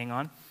we can hang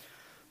on.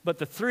 But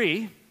the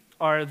 3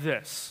 are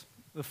this.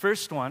 The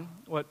first one,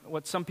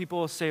 what some people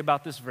will say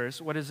about this verse,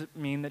 what does it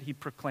mean that he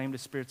proclaimed to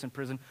spirits in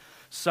prison?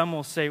 Some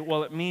will say,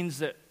 well, it means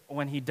that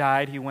when he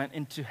died, he went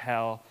into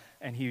hell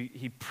and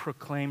he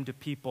proclaimed to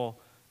people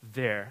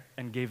there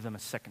and gave them a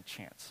second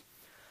chance.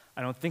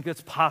 I don't think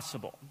that's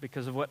possible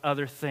because of what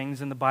other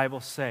things in the Bible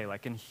say,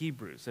 like in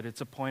Hebrews, that it's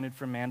appointed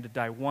for man to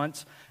die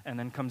once and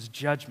then comes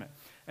judgment.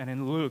 And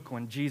in Luke,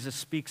 when Jesus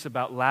speaks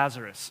about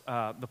Lazarus,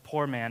 the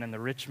poor man and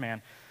the rich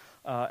man,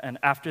 and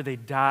after they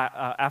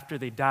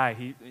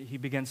die, he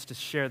begins to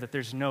share that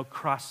there's no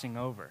crossing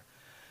over.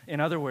 In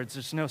other words,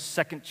 there's no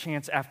second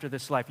chance after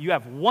this life. You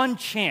have one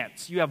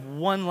chance, you have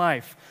one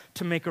life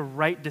to make a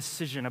right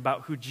decision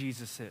about who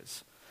Jesus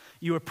is.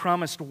 You are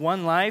promised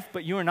one life,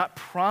 but you are not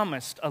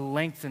promised a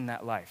length in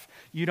that life.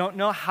 You don't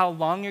know how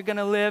long you're going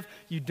to live.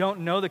 You don't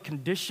know the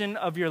condition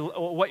of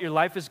what your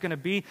life is going to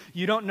be.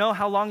 You don't know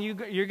how long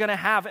you're going to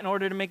have in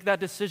order to make that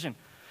decision.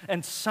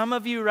 And some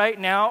of you right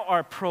now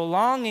are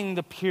prolonging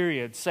the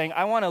period, saying,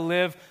 I want to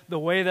live the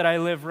way that I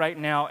live right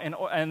now,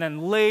 and then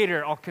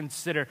later I'll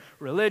consider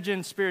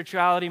religion,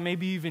 spirituality,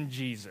 maybe even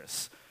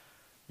Jesus.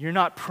 You're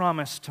not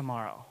promised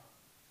tomorrow.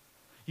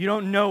 You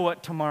don't know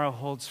what tomorrow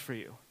holds for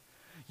you.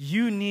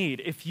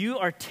 If you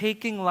are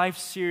taking life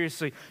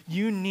seriously,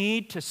 you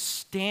need to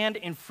stand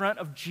in front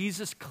of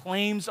Jesus'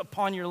 claims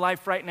upon your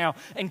life right now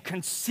and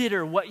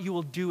consider what you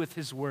will do with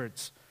his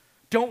words.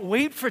 Don't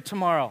wait for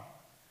tomorrow.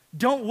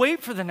 Don't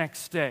wait for the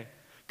next day.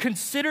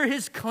 Consider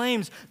his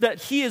claims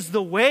that he is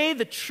the way,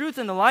 the truth,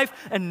 and the life,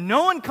 and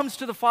no one comes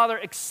to the Father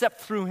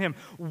except through him.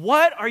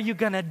 What are you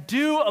going to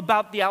do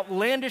about the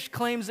outlandish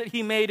claims that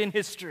he made in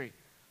history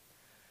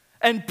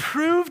and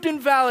proved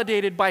and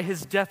validated by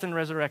his death and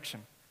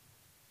resurrection?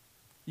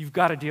 You've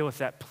got to deal with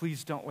that.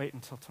 Please don't wait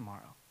until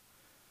tomorrow.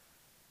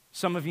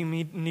 Some of you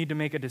need to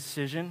make a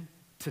decision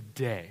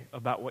today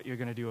about what you're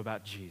going to do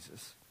about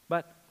Jesus.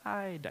 But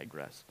I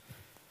digress.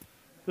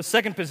 The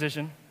second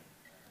position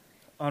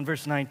on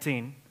verse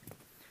 19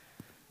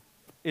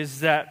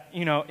 is that,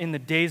 in the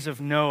days of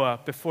Noah,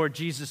 before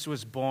Jesus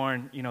was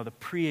born, the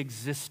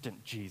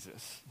pre-existent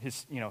Jesus,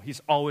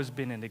 he's always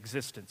been in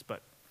existence,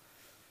 but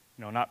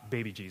not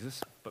baby Jesus,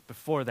 but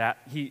before that,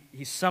 he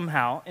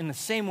somehow, in the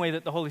same way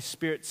that the Holy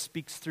Spirit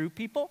speaks through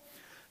people,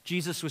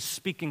 Jesus was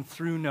speaking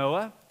through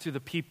Noah to the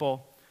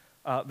people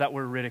that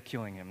were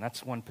ridiculing him.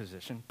 That's one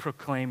position,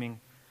 proclaiming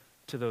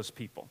to those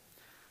people.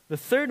 The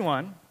third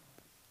one,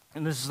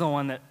 and this is the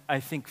one that I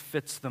think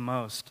fits the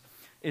most,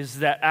 is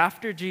that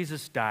after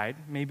Jesus died,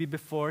 maybe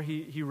before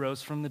he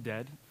rose from the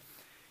dead,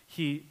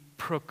 he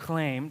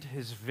proclaimed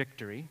his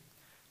victory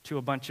to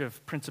a bunch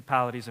of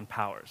principalities and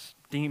powers,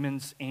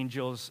 demons,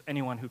 angels,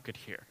 anyone who could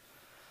hear.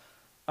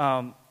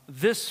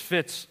 This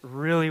fits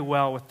really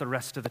well with the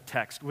rest of the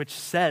text, which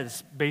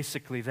says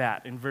basically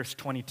that in verse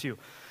 22.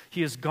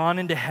 He has gone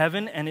into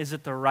heaven and is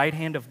at the right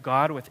hand of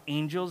God with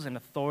angels and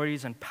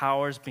authorities and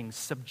powers being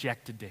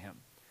subjected to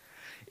him.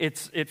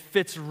 It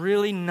fits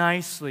really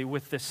nicely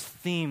with this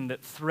theme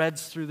that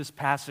threads through this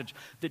passage,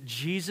 that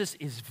Jesus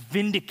is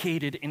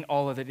vindicated in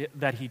all of it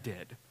that he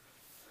did.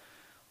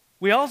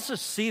 We also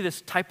see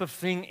this type of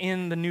thing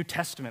in the New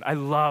Testament.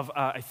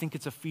 I think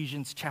it's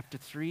Ephesians chapter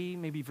 3,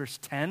 maybe verse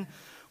 10,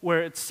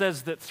 where it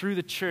says that through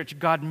the church,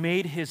 God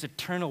made his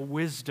eternal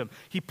wisdom.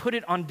 He put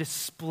it on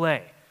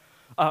display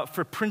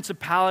for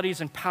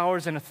principalities and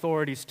powers and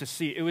authorities to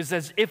see. It was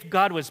as if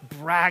God was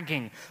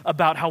bragging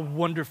about how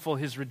wonderful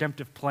his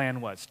redemptive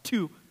plan was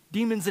to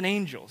demons and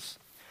angels.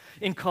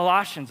 In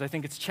Colossians, I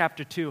think it's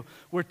chapter 2,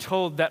 we're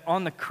told that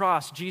on the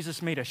cross,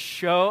 Jesus made a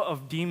show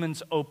of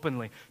demons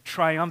openly,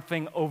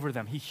 triumphing over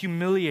them. He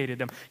humiliated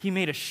them. He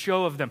made a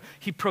show of them.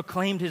 He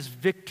proclaimed his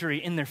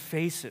victory in their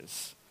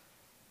faces.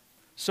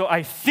 So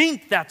I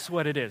think that's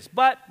what it is.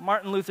 But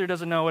Martin Luther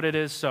doesn't know what it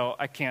is, so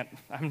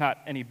I'm not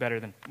any better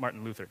than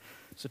Martin Luther.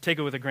 So take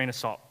it with a grain of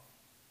salt,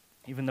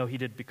 even though he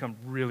did become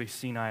really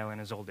senile in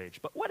his old age.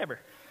 But whatever.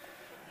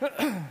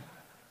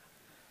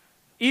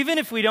 Even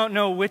if we don't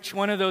know which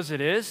one of those it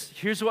is,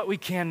 here's what we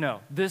can know.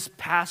 This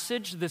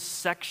passage, this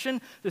section,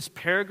 this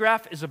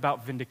paragraph is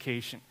about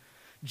vindication.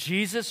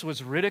 Jesus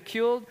was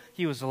ridiculed,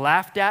 he was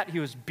laughed at, he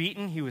was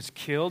beaten, he was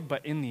killed,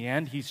 but in the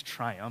end, he's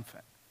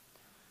triumphant.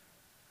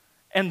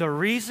 And the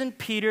reason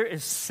Peter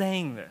is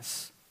saying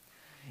this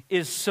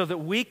is so that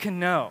we can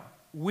know,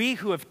 we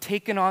who have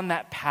taken on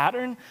that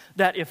pattern,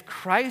 that if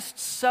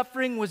Christ's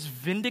suffering was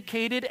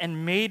vindicated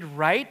and made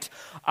right,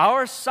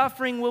 our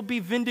suffering will be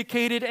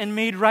vindicated and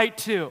made right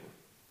too.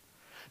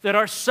 That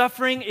our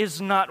suffering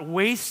is not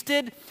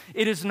wasted,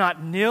 it is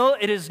not nil,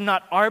 it is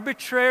not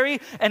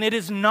arbitrary, and it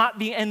is not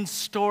the end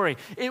story.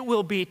 It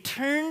will be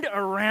turned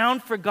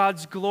around for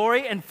God's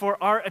glory and for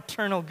our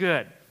eternal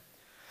good.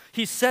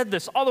 He said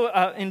this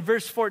in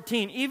verse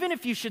 14, even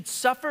if you should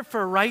suffer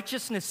for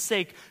righteousness'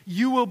 sake,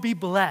 you will be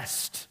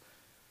blessed.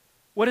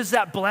 What does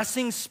that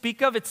blessing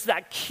speak of? It's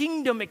that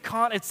kingdom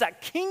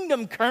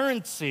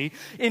currency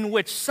in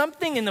which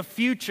something in the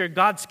future,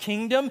 God's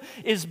kingdom,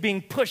 is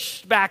being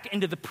pushed back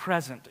into the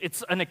present.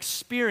 It's an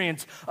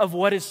experience of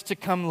what is to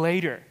come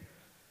later.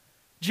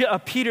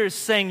 Peter is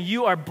saying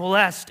you are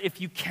blessed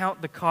if you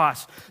count the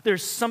cost.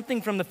 There's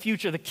something from the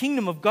future, the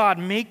kingdom of God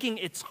making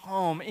its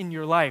home in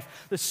your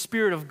life. The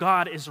Spirit of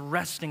God is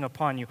resting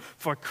upon you.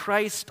 For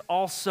Christ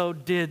also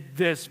did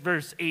this,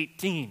 verse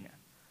 18.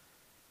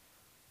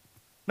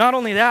 Not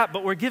only that,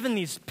 but we're given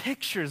these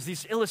pictures,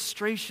 these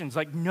illustrations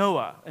like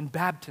Noah and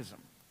baptism.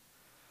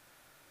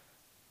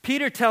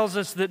 Peter tells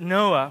us that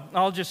Noah,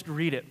 I'll just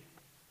read it.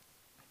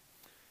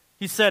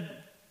 He said,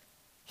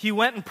 he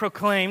went and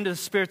proclaimed to the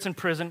spirits in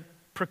prison,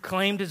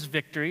 proclaimed his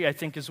victory, I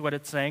think is what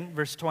it's saying,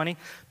 verse 20,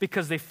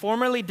 because they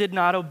formerly did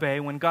not obey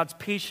when God's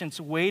patience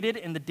waited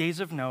in the days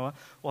of Noah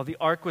while the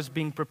ark was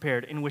being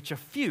prepared, in which a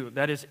few,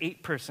 that is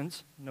 8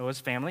 persons, Noah's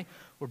family,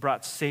 were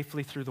brought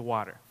safely through the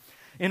water.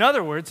 In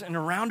other words, in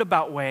a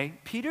roundabout way,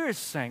 Peter is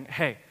saying,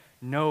 hey,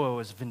 Noah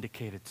was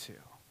vindicated too.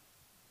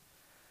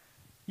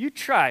 You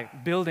try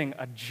building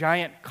a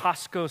giant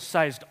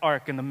Costco-sized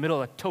ark in the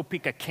middle of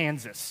Topeka,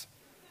 Kansas.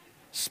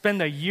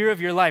 Spend a year of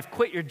your life,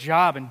 quit your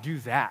job, and do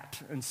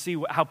that, and see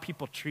how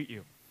people treat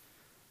you.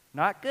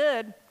 Not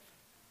good.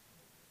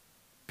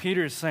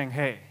 Peter is saying,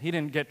 hey, he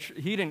didn't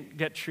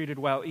get treated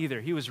well either.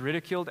 He was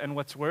ridiculed, and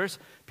what's worse,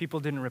 people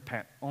didn't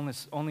repent.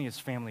 Only his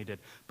family did,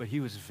 but he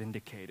was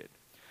vindicated.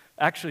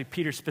 Actually,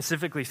 Peter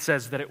specifically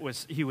says that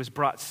he was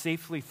brought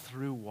safely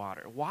through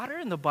water. Water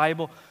in the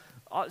Bible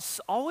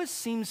always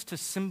seems to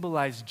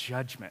symbolize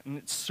judgment, and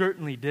it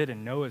certainly did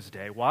in Noah's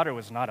day. Water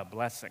was not a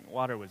blessing.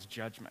 Water was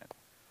judgment.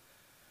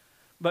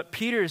 But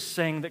Peter is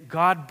saying that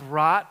God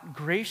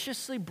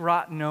graciously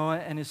brought Noah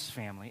and his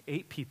family,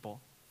 8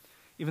 people,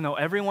 even though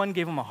everyone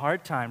gave him a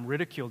hard time,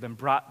 ridiculed him,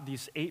 brought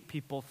these 8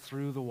 people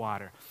through the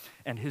water.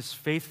 And his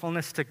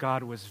faithfulness to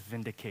God was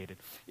vindicated.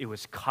 It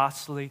was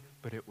costly,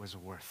 but it was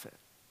worth it.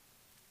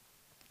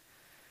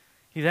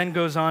 He then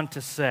goes on to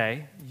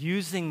say,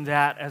 using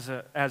that as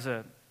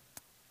a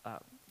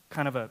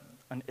kind of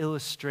an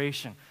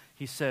illustration,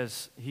 he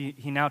says,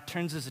 he now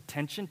turns his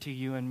attention to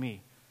you and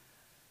me.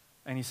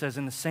 And he says,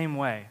 in the same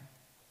way,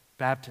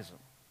 baptism.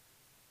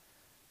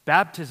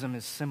 Baptism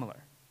is similar.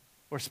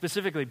 Or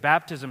specifically,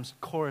 baptism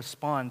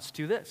corresponds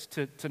to this,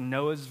 to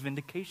Noah's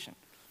vindication.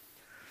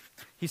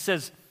 He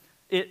says,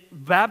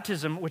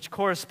 baptism, which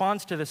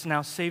corresponds to this,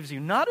 now saves you,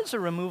 not as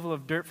a removal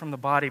of dirt from the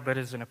body, but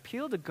as an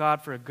appeal to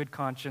God for a good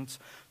conscience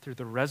through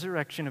the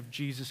resurrection of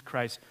Jesus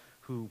Christ,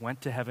 who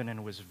went to heaven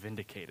and was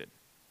vindicated.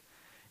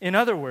 In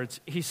other words,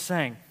 he's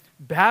saying,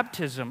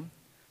 baptism,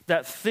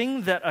 that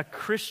thing that a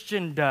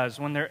Christian does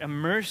when they're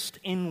immersed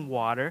in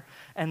water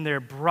and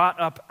they're brought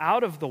up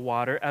out of the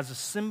water as a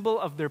symbol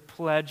of their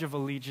pledge of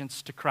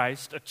allegiance to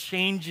Christ, a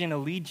change in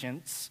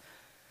allegiance,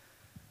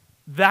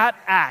 that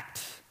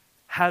act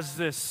has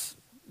this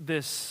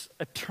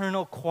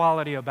eternal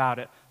quality about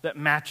it that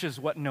matches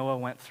what Noah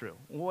went through.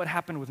 What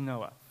happened with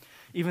Noah?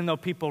 Even though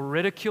people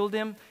ridiculed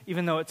him,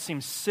 even though it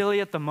seemed silly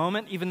at the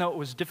moment, even though it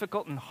was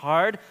difficult and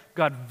hard,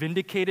 God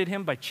vindicated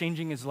him by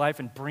changing his life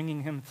and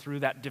bringing him through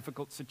that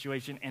difficult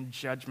situation and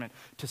judgment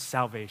to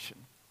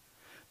salvation.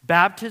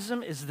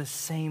 Baptism is the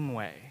same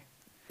way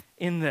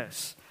in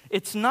this.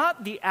 It's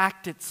not the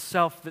act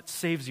itself that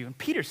saves you. And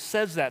Peter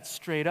says that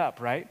straight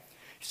up, right?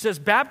 He says,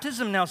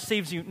 baptism now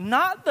saves you,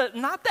 not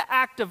the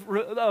act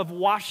of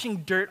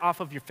washing dirt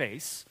off of your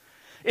face.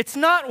 It's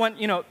not when,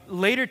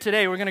 later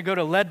today we're going to go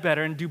to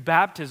Ledbetter and do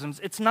baptisms.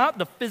 It's not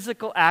the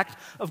physical act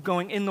of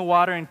going in the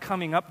water and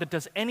coming up that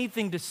does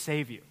anything to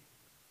save you.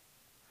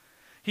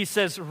 He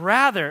says,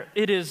 rather,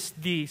 it is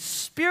the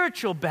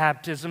spiritual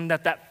baptism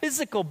that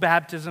physical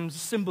baptism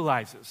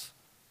symbolizes.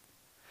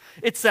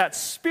 It's that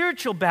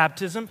spiritual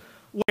baptism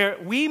where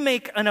we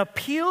make an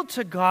appeal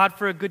to God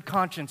for a good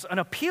conscience. An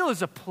appeal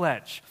is a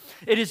pledge.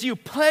 It is you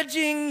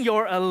pledging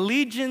your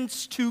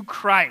allegiance to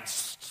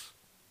Christ.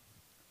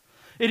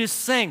 It is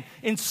saying,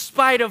 in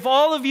spite of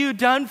all of you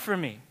done for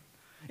me,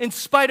 in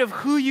spite of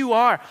who you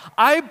are,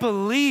 I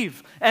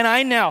believe and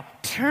I now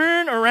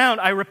turn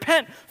around. I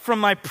repent from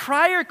my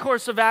prior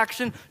course of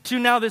action to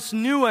now this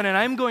new one, and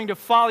I'm going to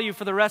follow you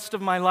for the rest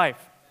of my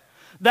life.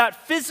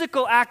 That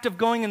physical act of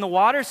going in the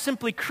water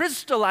simply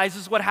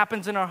crystallizes what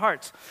happens in our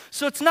hearts.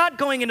 So it's not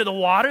going into the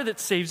water that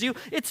saves you.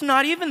 It's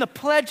not even the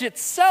pledge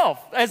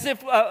itself, as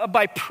if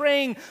by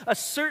praying a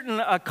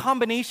certain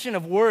combination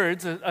of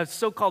words, a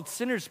so-called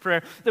sinner's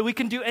prayer, that we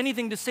can do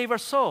anything to save our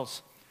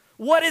souls.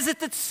 What is it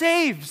that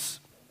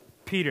saves?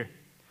 Peter,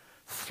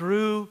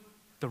 through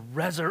the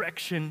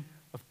resurrection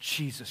of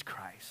Jesus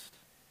Christ.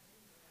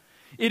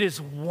 It is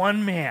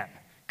one man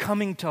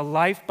coming to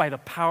life by the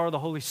power of the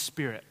Holy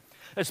Spirit.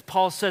 As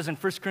Paul says in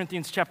 1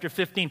 Corinthians chapter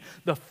 15,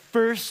 the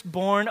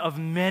firstborn of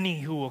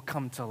many who will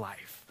come to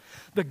life.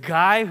 The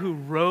guy who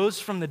rose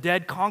from the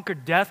dead,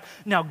 conquered death,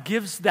 now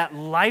gives that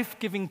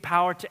life-giving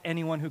power to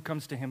anyone who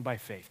comes to him by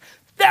faith.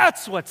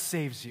 That's what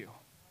saves you.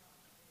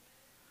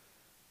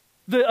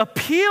 The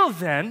appeal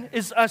then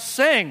is us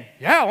saying,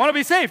 yeah, I want to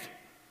be saved.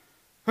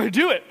 I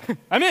do it.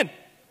 I'm in.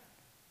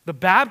 The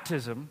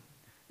baptism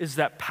is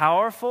that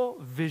powerful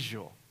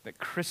visual that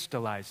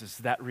crystallizes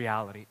that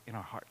reality in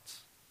our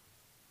hearts.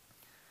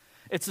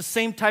 It's the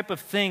same type of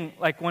thing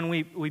like when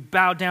we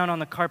bow down on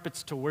the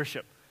carpets to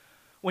worship.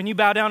 When you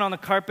bow down on the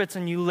carpets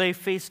and you lay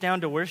face down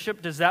to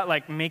worship, does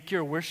that make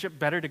your worship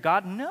better to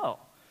God? No.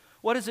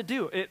 What does it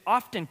do? It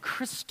often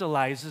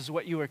crystallizes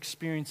what you are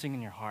experiencing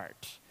in your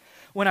heart.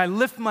 When I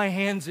lift my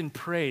hands in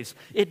praise,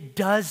 it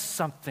does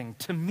something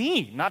to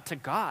me, not to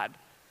God.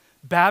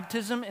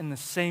 Baptism in the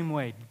same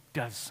way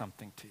does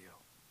something to you.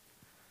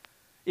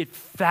 It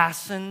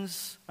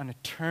fastens an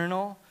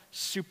eternal,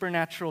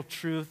 supernatural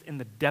truth in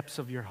the depths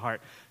of your heart.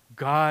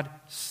 God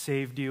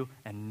saved you,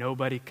 and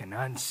nobody can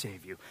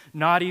unsave you.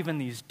 Not even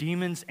these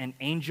demons and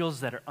angels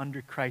that are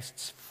under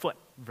Christ's foot,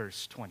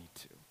 verse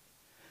 22.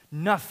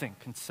 Nothing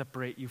can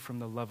separate you from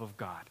the love of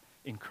God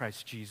in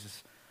Christ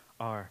Jesus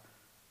our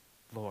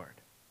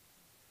Lord.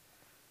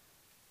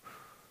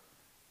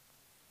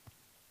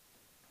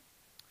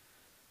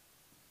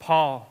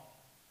 Paul,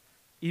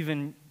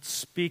 even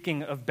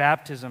speaking of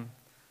baptism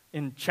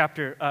in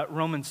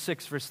Romans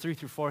 6, verse 3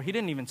 through 4, he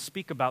didn't even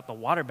speak about the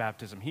water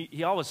baptism.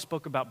 He always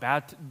spoke about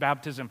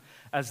baptism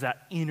as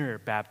that inner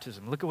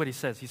baptism. Look at what he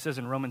says. He says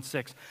in Romans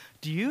 6,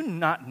 "Do you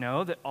not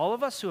know that all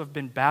of us who have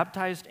been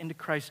baptized into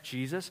Christ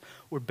Jesus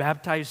were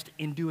baptized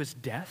into his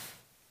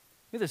death?"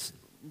 Look at this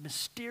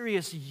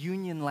mysterious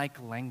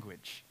union-like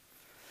language.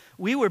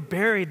 "We were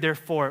buried,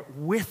 therefore,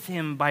 with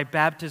him by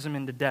baptism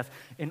into death,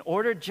 in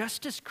order,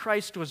 just as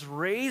Christ was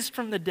raised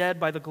from the dead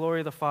by the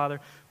glory of the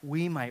Father,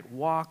 we might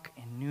walk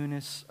in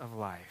newness of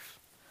life."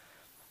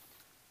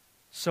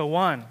 So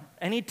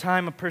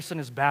anytime a person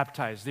is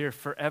baptized, they are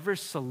forever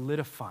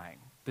solidifying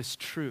this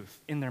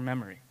truth in their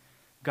memory.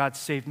 God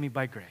saved me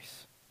by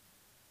grace.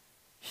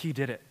 He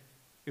did it.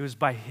 It was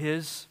by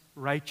his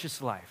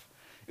righteous life.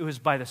 It was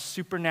by his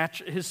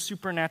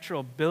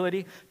supernatural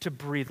ability to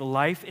breathe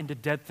life into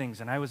dead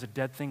things. And I was a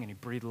dead thing, and he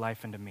breathed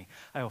life into me.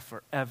 I will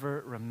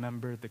forever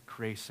remember the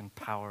grace and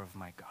power of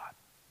my God.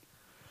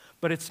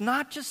 But it's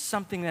not just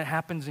something that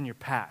happens in your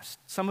past.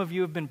 Some of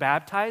you have been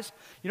baptized.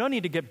 You don't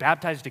need to get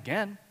baptized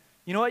again.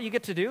 You know what you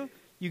get to do?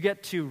 You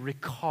get to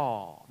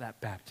recall that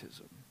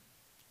baptism.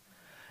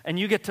 And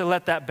you get to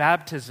let that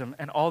baptism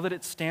and all that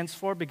it stands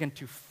for begin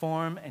to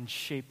form and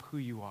shape who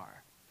you are.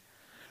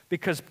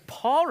 Because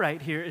Paul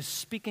right here is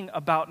speaking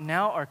about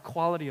now our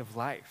quality of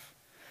life.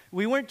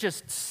 We weren't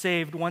just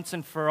saved once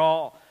and for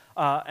all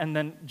and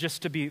then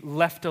just to be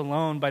left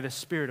alone by the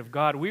Spirit of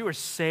God. We were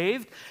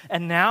saved,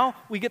 and now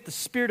we get the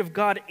Spirit of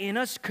God in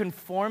us,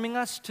 conforming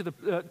us to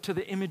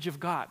the image of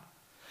God.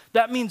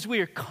 That means we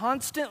are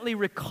constantly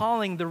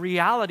recalling the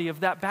reality of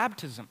that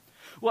baptism.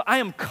 Well, I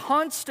am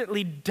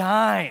constantly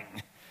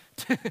dying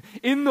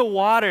in the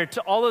water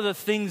to all of the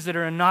things that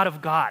are not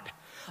of God.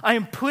 I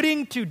am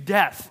putting to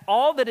death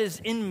all that is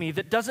in me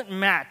that doesn't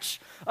match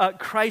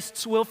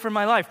Christ's will for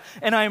my life.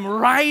 And I am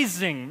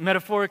rising,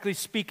 metaphorically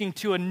speaking,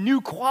 to a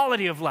new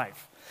quality of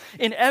life.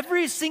 In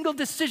every single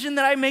decision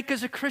that I make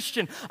as a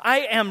Christian, I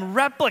am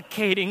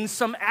replicating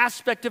some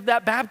aspect of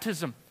that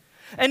baptism.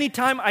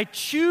 Anytime I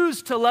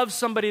choose to love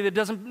somebody that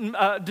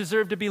doesn't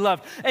deserve to be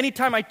loved,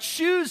 anytime I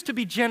choose to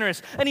be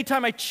generous,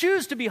 anytime I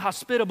choose to be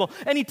hospitable,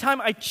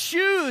 anytime I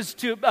choose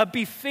to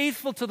be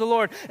faithful to the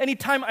Lord,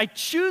 anytime I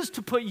choose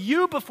to put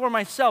you before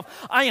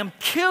myself, I am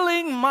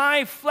killing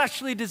my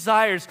fleshly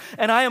desires,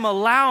 and I am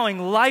allowing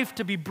life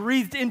to be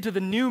breathed into the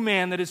new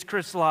man that is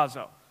Chris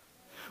Lazo.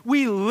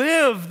 We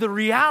live the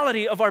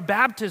reality of our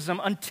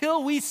baptism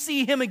until we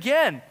see him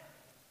again.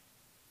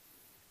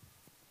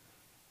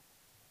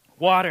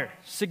 Water,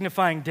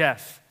 signifying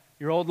death.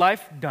 Your old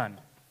life, done.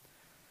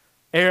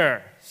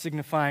 Air,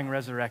 signifying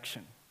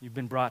resurrection. You've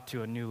been brought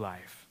to a new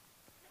life.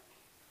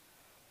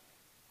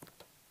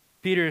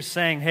 Peter is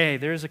saying, hey,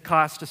 there's a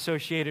cost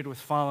associated with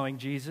following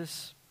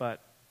Jesus,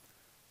 but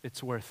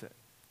it's worth it.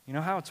 You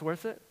know how it's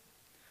worth it?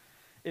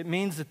 It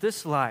means that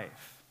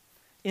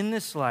in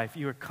this life,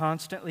 you are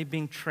constantly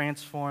being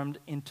transformed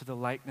into the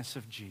likeness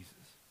of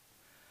Jesus.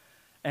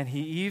 And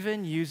he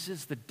even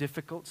uses the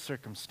difficult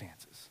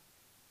circumstances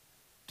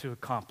to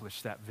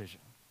accomplish that vision.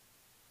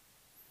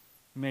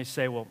 You may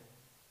say, well,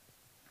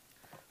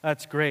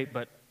 that's great,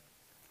 but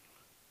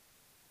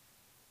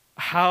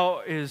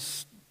how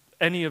is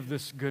any of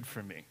this good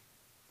for me?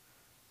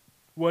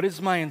 What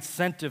is my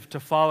incentive to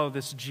follow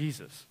this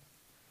Jesus?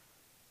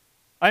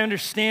 I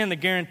understand the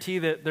guarantee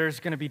that there's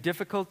going to be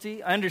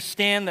difficulty. I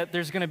understand that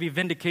there's going to be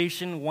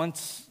vindication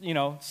once,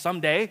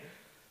 someday.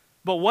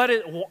 But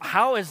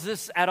how is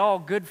this at all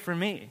good for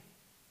me?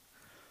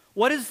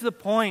 What is the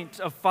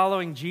point of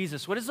following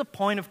Jesus? What is the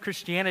point of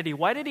Christianity?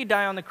 Why did he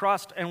die on the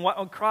cross,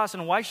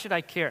 and why should I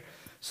care?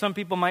 Some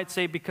people might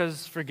say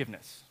because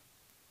forgiveness.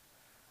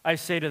 I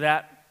say to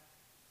that,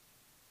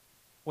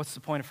 what's the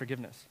point of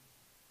forgiveness?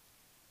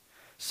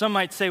 Some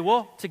might say,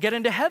 well, to get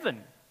into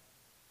heaven.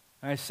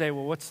 And I say,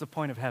 well, what's the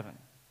point of heaven?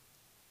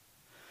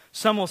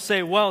 Some will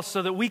say, well,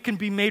 so that we can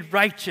be made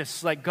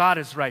righteous like God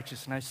is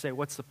righteous. And I say,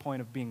 what's the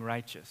point of being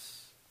righteous?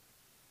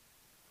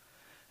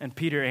 And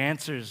Peter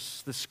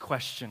answers this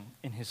question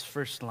in his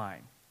first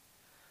line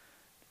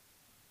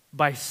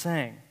by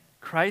saying,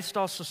 Christ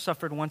also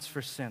suffered once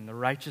for sin, the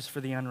righteous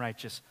for the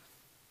unrighteous,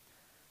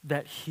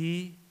 that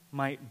he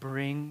might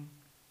bring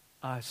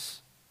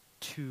us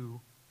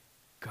to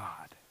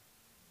God.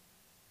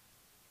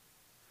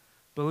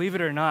 Believe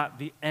it or not,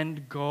 the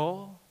end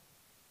goal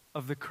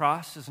of the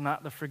cross is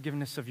not the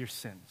forgiveness of your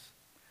sins.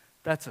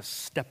 That's a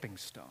stepping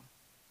stone.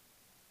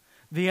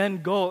 The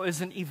end goal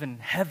isn't even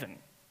heaven.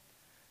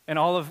 And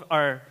all of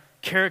our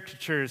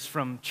caricatures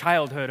from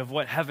childhood of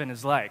what heaven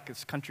is like,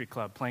 it's country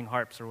club, playing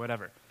harps or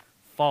whatever,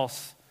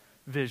 false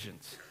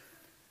visions.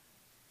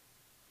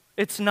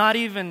 It's not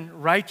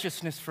even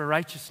righteousness for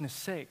righteousness'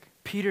 sake.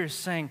 Peter is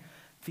saying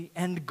the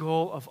end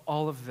goal of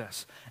all of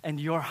this and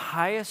your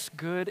highest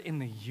good in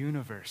the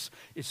universe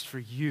is for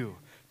you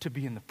to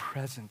be in the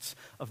presence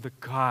of the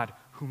God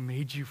who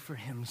made you for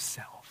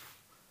himself.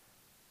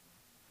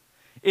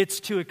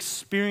 It's to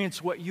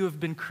experience what you have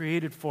been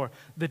created for,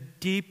 the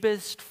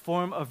deepest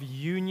form of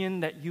union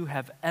that you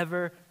have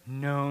ever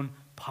known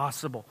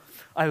impossible.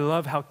 I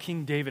love how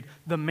King David,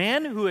 the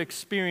man who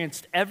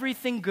experienced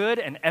everything good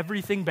and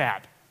everything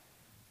bad,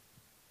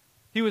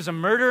 he was a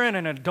murderer and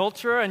an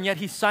adulterer, and yet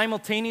he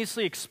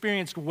simultaneously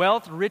experienced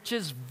wealth,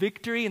 riches,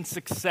 victory, and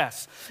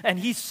success. And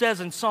he says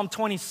in Psalm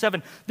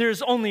 27,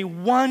 there's only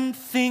one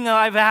thing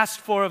I've asked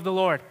for of the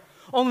Lord.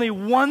 Only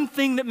one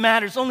thing that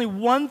matters. Only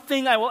one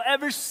thing I will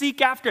ever seek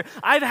after.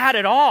 I've had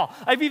it all.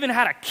 I've even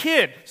had a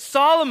kid,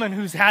 Solomon,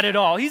 who's had it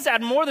all. He's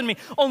had more than me.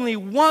 Only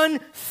one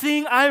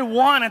thing I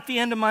want at the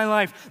end of my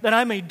life, that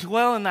I may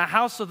dwell in the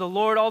house of the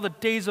Lord all the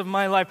days of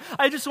my life.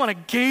 I just want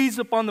to gaze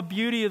upon the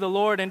beauty of the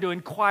Lord and to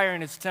inquire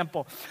in his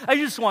temple. I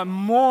just want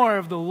more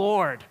of the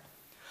Lord.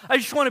 I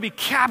just want to be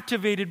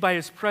captivated by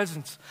his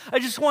presence. I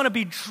just want to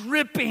be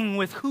dripping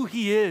with who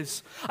he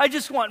is. I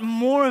just want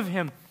more of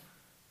him.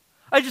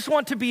 I just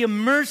want to be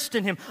immersed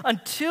in him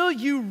until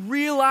you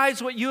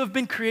realize what you have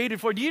been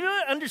created for. Do you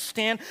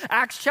understand?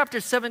 Acts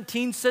chapter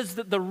 17 says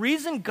that the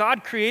reason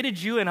God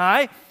created you and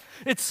I,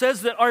 it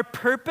says that our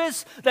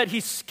purpose, that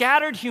he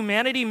scattered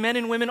humanity, men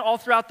and women all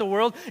throughout the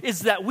world,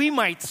 is that we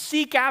might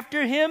seek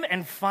after him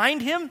and find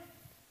him.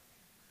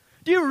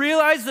 Do you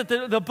realize that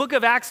the book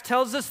of Acts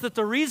tells us that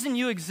the reason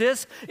you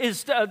exist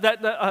is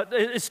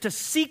to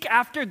seek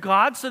after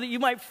God so that you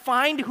might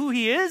find who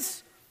he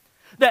is?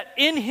 That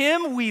in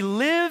him we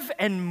live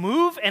and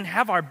move and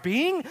have our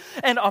being,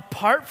 and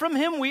apart from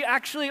him we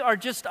actually are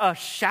just a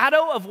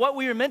shadow of what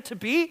we are meant to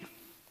be?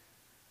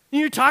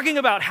 You're talking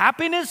about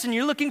happiness and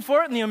you're looking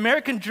for it in the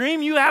American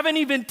dream. You haven't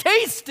even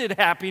tasted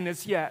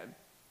happiness yet.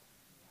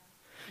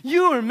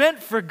 You are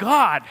meant for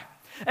God,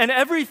 and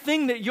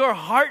everything that your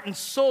heart and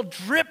soul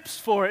drips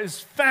for is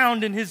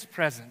found in his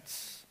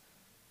presence.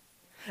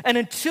 And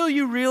until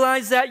you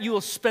realize that, you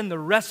will spend the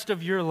rest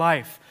of your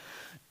life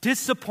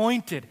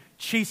disappointed,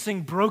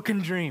 chasing broken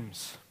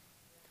dreams,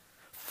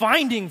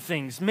 finding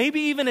things, maybe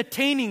even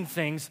attaining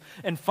things,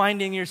 and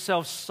finding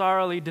yourself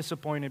sorely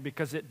disappointed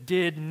because it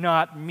did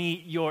not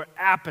meet your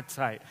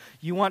appetite.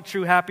 You want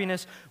true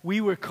happiness? We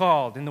were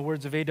called, in the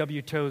words of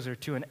A.W. Tozer,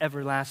 to an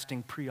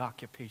everlasting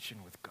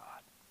preoccupation with God.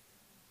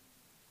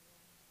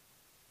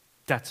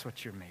 That's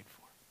what you're made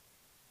for.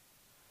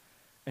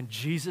 And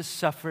Jesus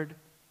suffered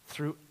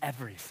through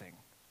everything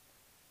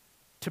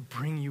to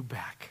bring you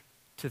back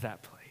to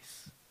that place.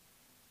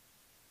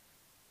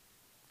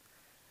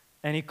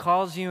 And he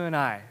calls you and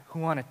I, who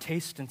want to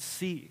taste and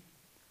see,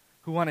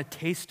 who want a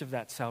taste of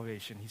that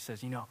salvation. He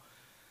says,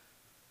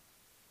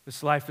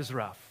 this life is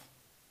rough.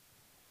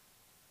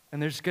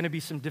 And there's going to be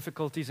some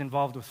difficulties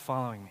involved with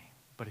following me.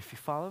 But if you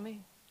follow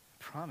me, I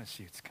promise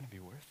you it's going to be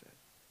worth it.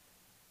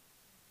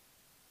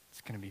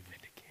 It's going to be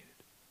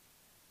vindicated.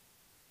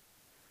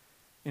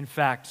 In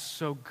fact,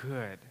 so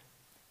good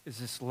is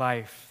this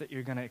life that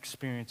you're going to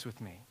experience with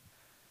me,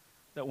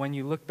 that when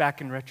you look back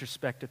in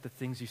retrospect at the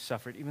things you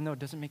suffered, even though it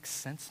doesn't make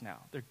sense now,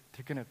 they're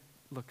going to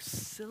look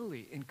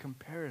silly in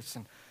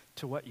comparison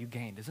to what you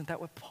gained. Isn't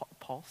that what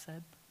Paul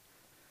said?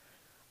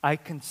 I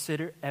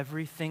consider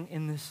everything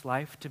in this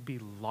life to be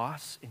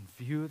loss in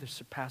view of the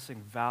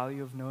surpassing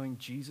value of knowing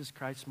Jesus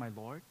Christ my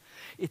Lord.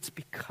 It's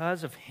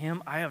because of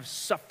him I have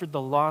suffered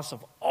the loss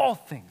of all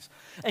things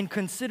and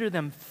consider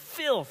them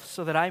filth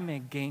so that I may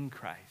gain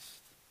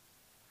Christ.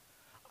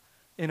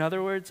 In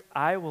other words,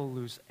 I will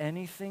lose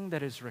anything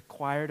that is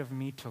required of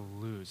me to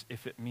lose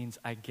if it means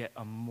I get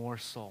a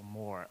morsel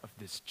more of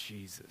this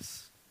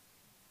Jesus.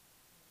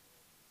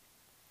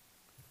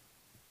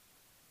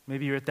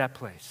 Maybe you're at that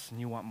place and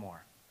you want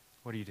more.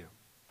 What do you do?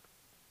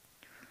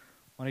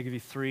 I want to give you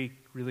 3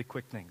 really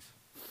quick things.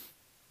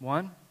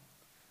 1,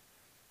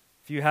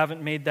 if you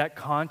haven't made that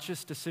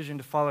conscious decision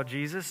to follow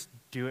Jesus,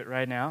 do it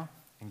right now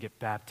and get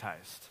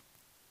baptized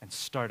and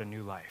start a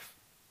new life.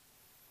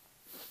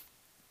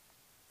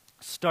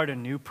 Start a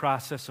new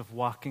process of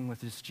walking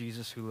with this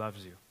Jesus who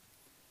loves you.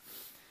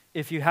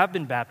 If you have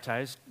been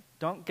baptized,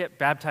 don't get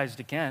baptized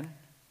again.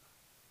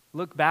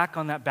 Look back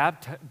on that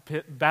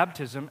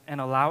baptism and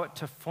allow it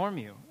to form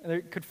you.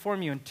 It could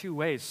form you in 2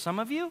 ways. Some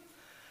of you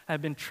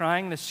have been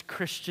trying this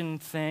Christian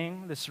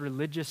thing, this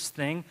religious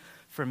thing,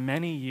 for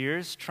many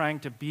years, trying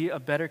to be a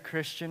better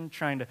Christian,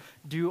 trying to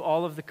do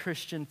all of the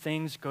Christian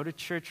things, go to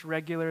church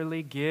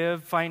regularly,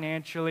 give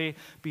financially,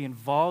 be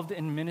involved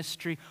in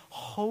ministry,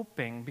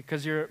 hoping,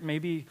 because you're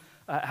maybe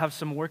have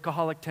some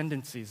workaholic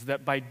tendencies,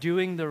 that by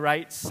doing the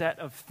right set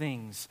of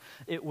things,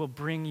 it will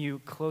bring you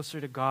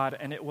closer to God,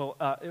 and it will,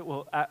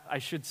 I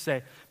should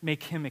say,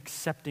 make him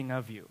accepting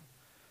of you.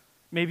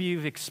 Maybe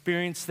you've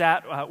experienced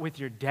that with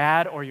your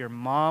dad or your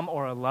mom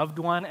or a loved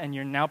one, and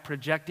you're now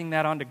projecting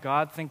that onto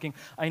God, thinking,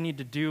 I need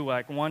to do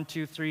like 1,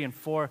 2, 3, and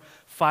 4,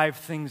 5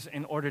 things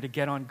in order to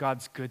get on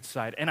God's good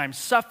side. And I'm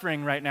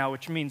suffering right now,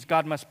 which means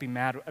God must be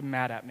mad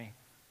at me.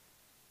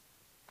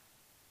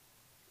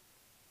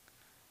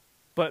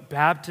 But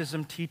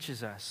baptism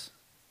teaches us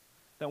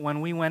that when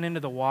we went into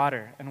the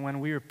water and when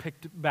we were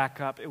picked back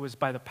up, it was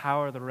by the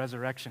power of the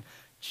resurrection.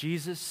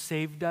 Jesus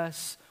saved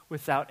us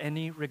without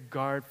any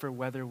regard for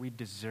whether we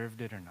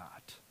deserved it or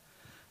not.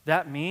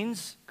 That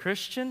means,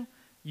 Christian,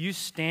 you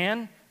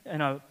stand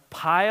in a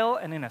pile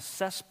and in a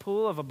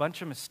cesspool of a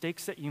bunch of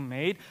mistakes that you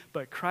made,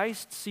 but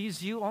Christ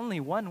sees you only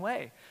one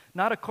way,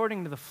 not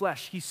according to the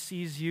flesh. He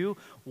sees you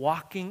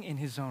walking in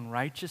his own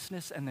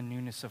righteousness and the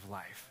newness of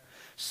life.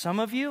 Some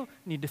of you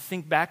need to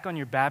think back on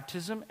your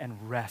baptism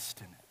and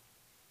rest in it.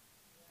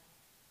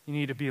 You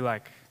need to be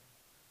like,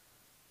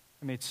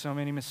 I made so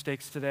many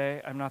mistakes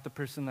today. I'm not the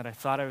person that I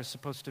thought I was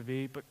supposed to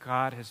be, but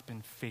God has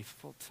been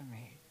faithful to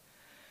me.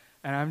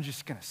 And I'm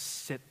just going to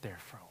sit there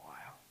for a while.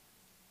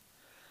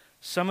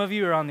 Some of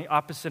you are on the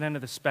opposite end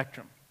of the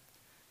spectrum.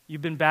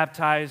 You've been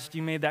baptized,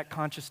 you made that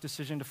conscious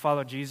decision to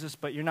follow Jesus,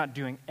 but you're not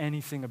doing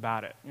anything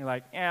about it. You're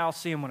like, I'll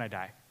see him when I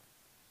die.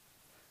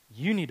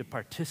 You need to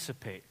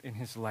participate in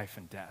his life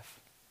and death.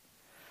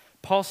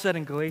 Paul said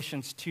in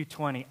Galatians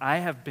 2:20, I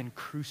have been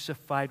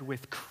crucified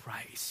with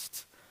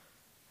Christ.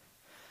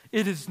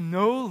 It is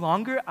no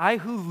longer I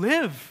who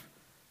live.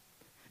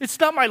 It's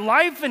not my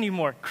life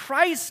anymore.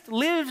 Christ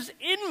lives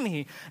in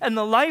me. And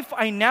the life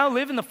I now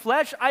live in the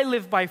flesh, I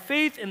live by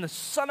faith in the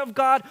Son of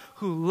God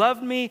who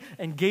loved me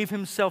and gave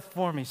himself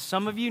for me.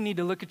 Some of you need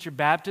to look at your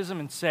baptism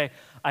and say,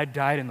 I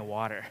died in the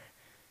water.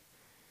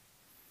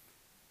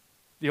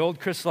 The old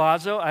Chris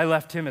Lazo, I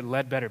left him at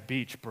Ledbetter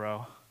Beach,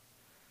 bro.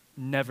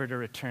 Never to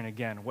return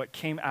again. What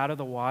came out of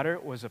the water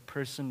was a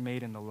person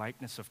made in the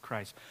likeness of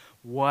Christ.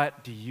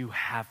 What do you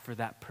have for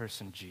that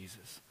person,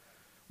 Jesus?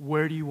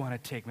 Where do you want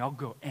to take me? I'll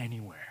go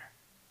anywhere.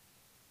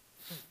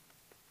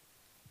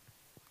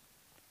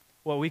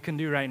 What we can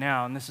do right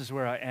now, and this is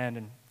where I end,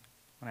 and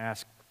when I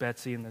ask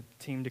Betsy and the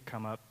team to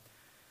come up,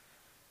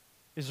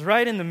 is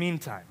right in the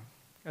meantime,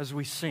 as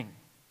we sing,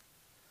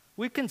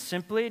 we can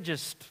simply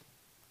just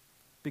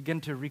begin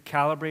to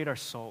recalibrate our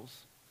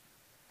souls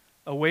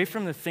away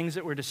from the things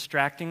that were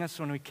distracting us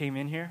when we came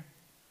in here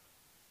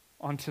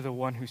onto the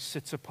one who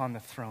sits upon the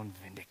throne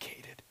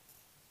vindicated.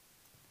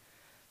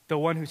 The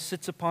one who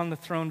sits upon the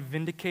throne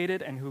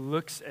vindicated and who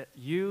looks at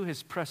you,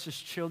 his precious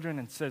children,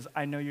 and says,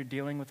 I know you're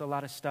dealing with a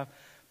lot of stuff,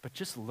 but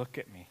just look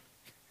at me.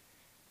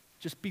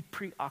 Just be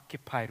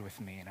preoccupied with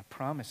me, and I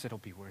promise it'll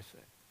be worth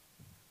it.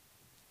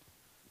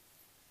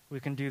 We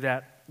can do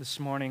that this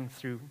morning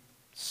through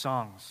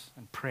songs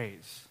and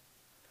praise.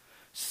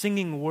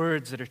 Singing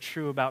words that are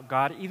true about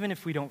God, even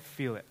if we don't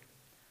feel it.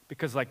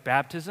 Because like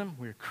baptism,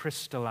 we're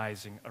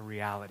crystallizing a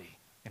reality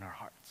in our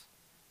hearts.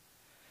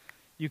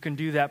 You can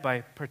do that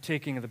by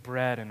partaking of the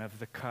bread and of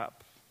the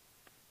cup,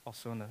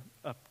 also in the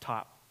up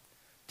top.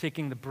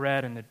 Taking the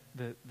bread and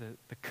the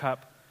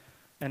cup.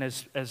 And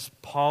as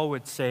Paul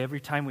would say,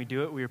 every time we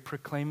do it, we are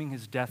proclaiming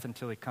his death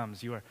until he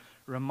comes. You are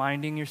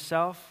reminding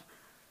yourself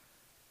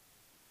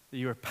that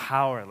you are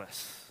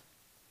powerless,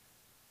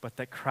 but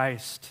that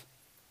Christ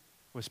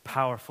was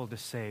powerful to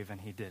save,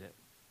 and he did it.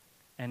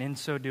 And in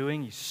so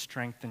doing, you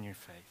strengthen your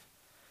faith.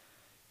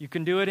 You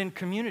can do it in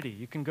community.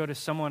 You can go to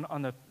someone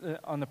on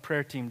the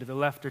prayer team, to the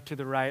left or to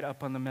the right,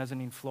 up on the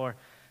mezzanine floor,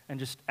 and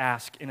just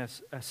ask in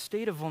a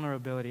state of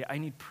vulnerability, I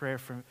need prayer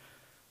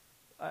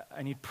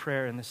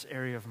in this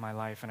area of my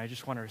life, and I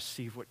just want to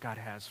receive what God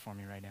has for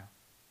me right now.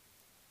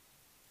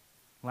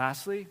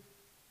 Lastly, you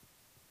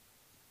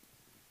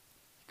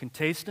can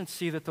taste and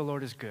see that the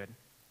Lord is good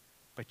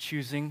by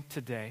choosing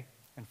today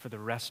and for the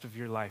rest of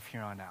your life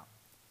here on out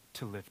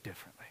to live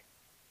differently.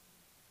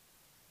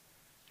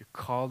 You're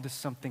called to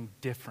something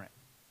different.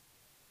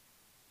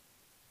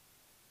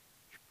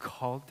 You're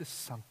called to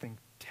something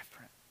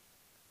different.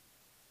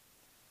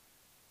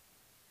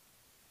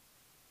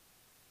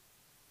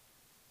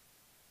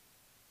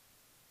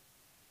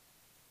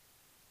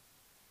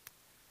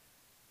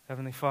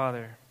 Heavenly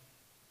Father,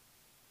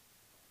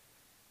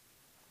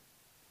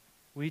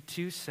 we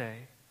too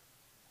say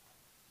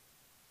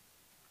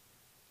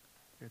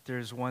that there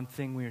is one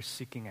thing we are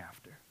seeking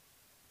after,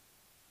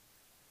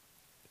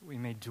 that we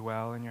may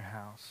dwell in your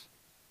house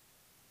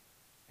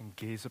and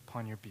gaze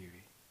upon your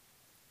beauty.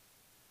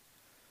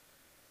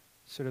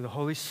 So to the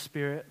Holy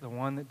Spirit, the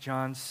one that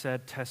John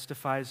said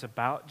testifies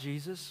about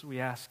Jesus, we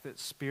ask that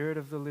Spirit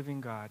of the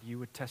living God, you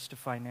would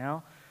testify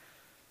now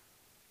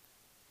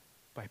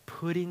by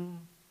putting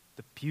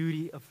the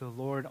beauty of the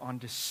Lord on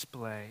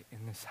display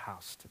in this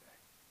house today.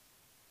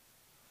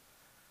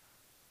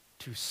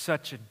 To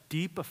such a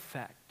deep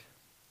effect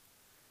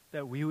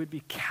that we would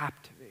be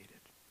captivated.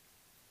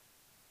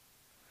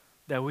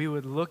 That we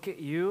would look at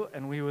you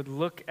and we would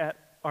look at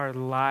our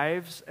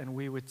lives and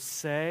we would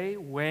say,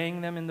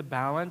 weighing them in the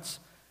balance,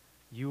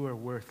 you are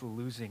worth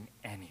losing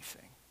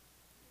anything.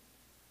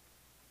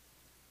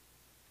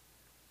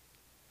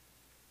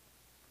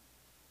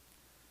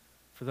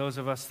 For those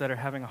of us that are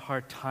having a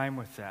hard time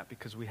with that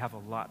because we have a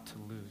lot to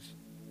lose,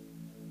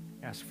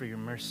 ask for your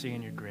mercy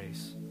and your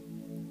grace.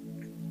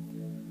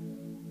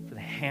 For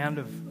the hand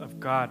of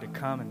God to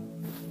come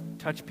and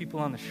touch people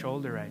on the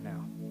shoulder right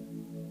now,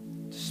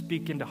 to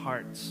speak into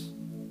hearts,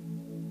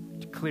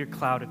 to clear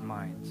clouded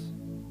minds.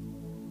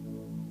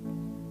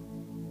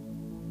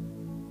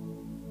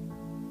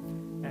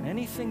 And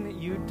anything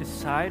that you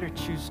decide or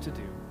choose to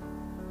do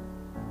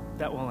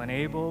that will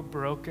enable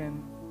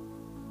broken,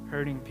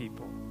 hurting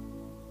people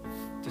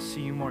to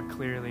see you more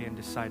clearly and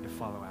decide to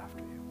follow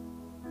after you.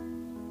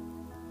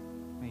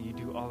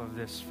 you do all of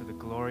this for the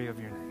glory of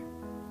your name.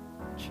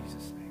 In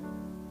Jesus' name.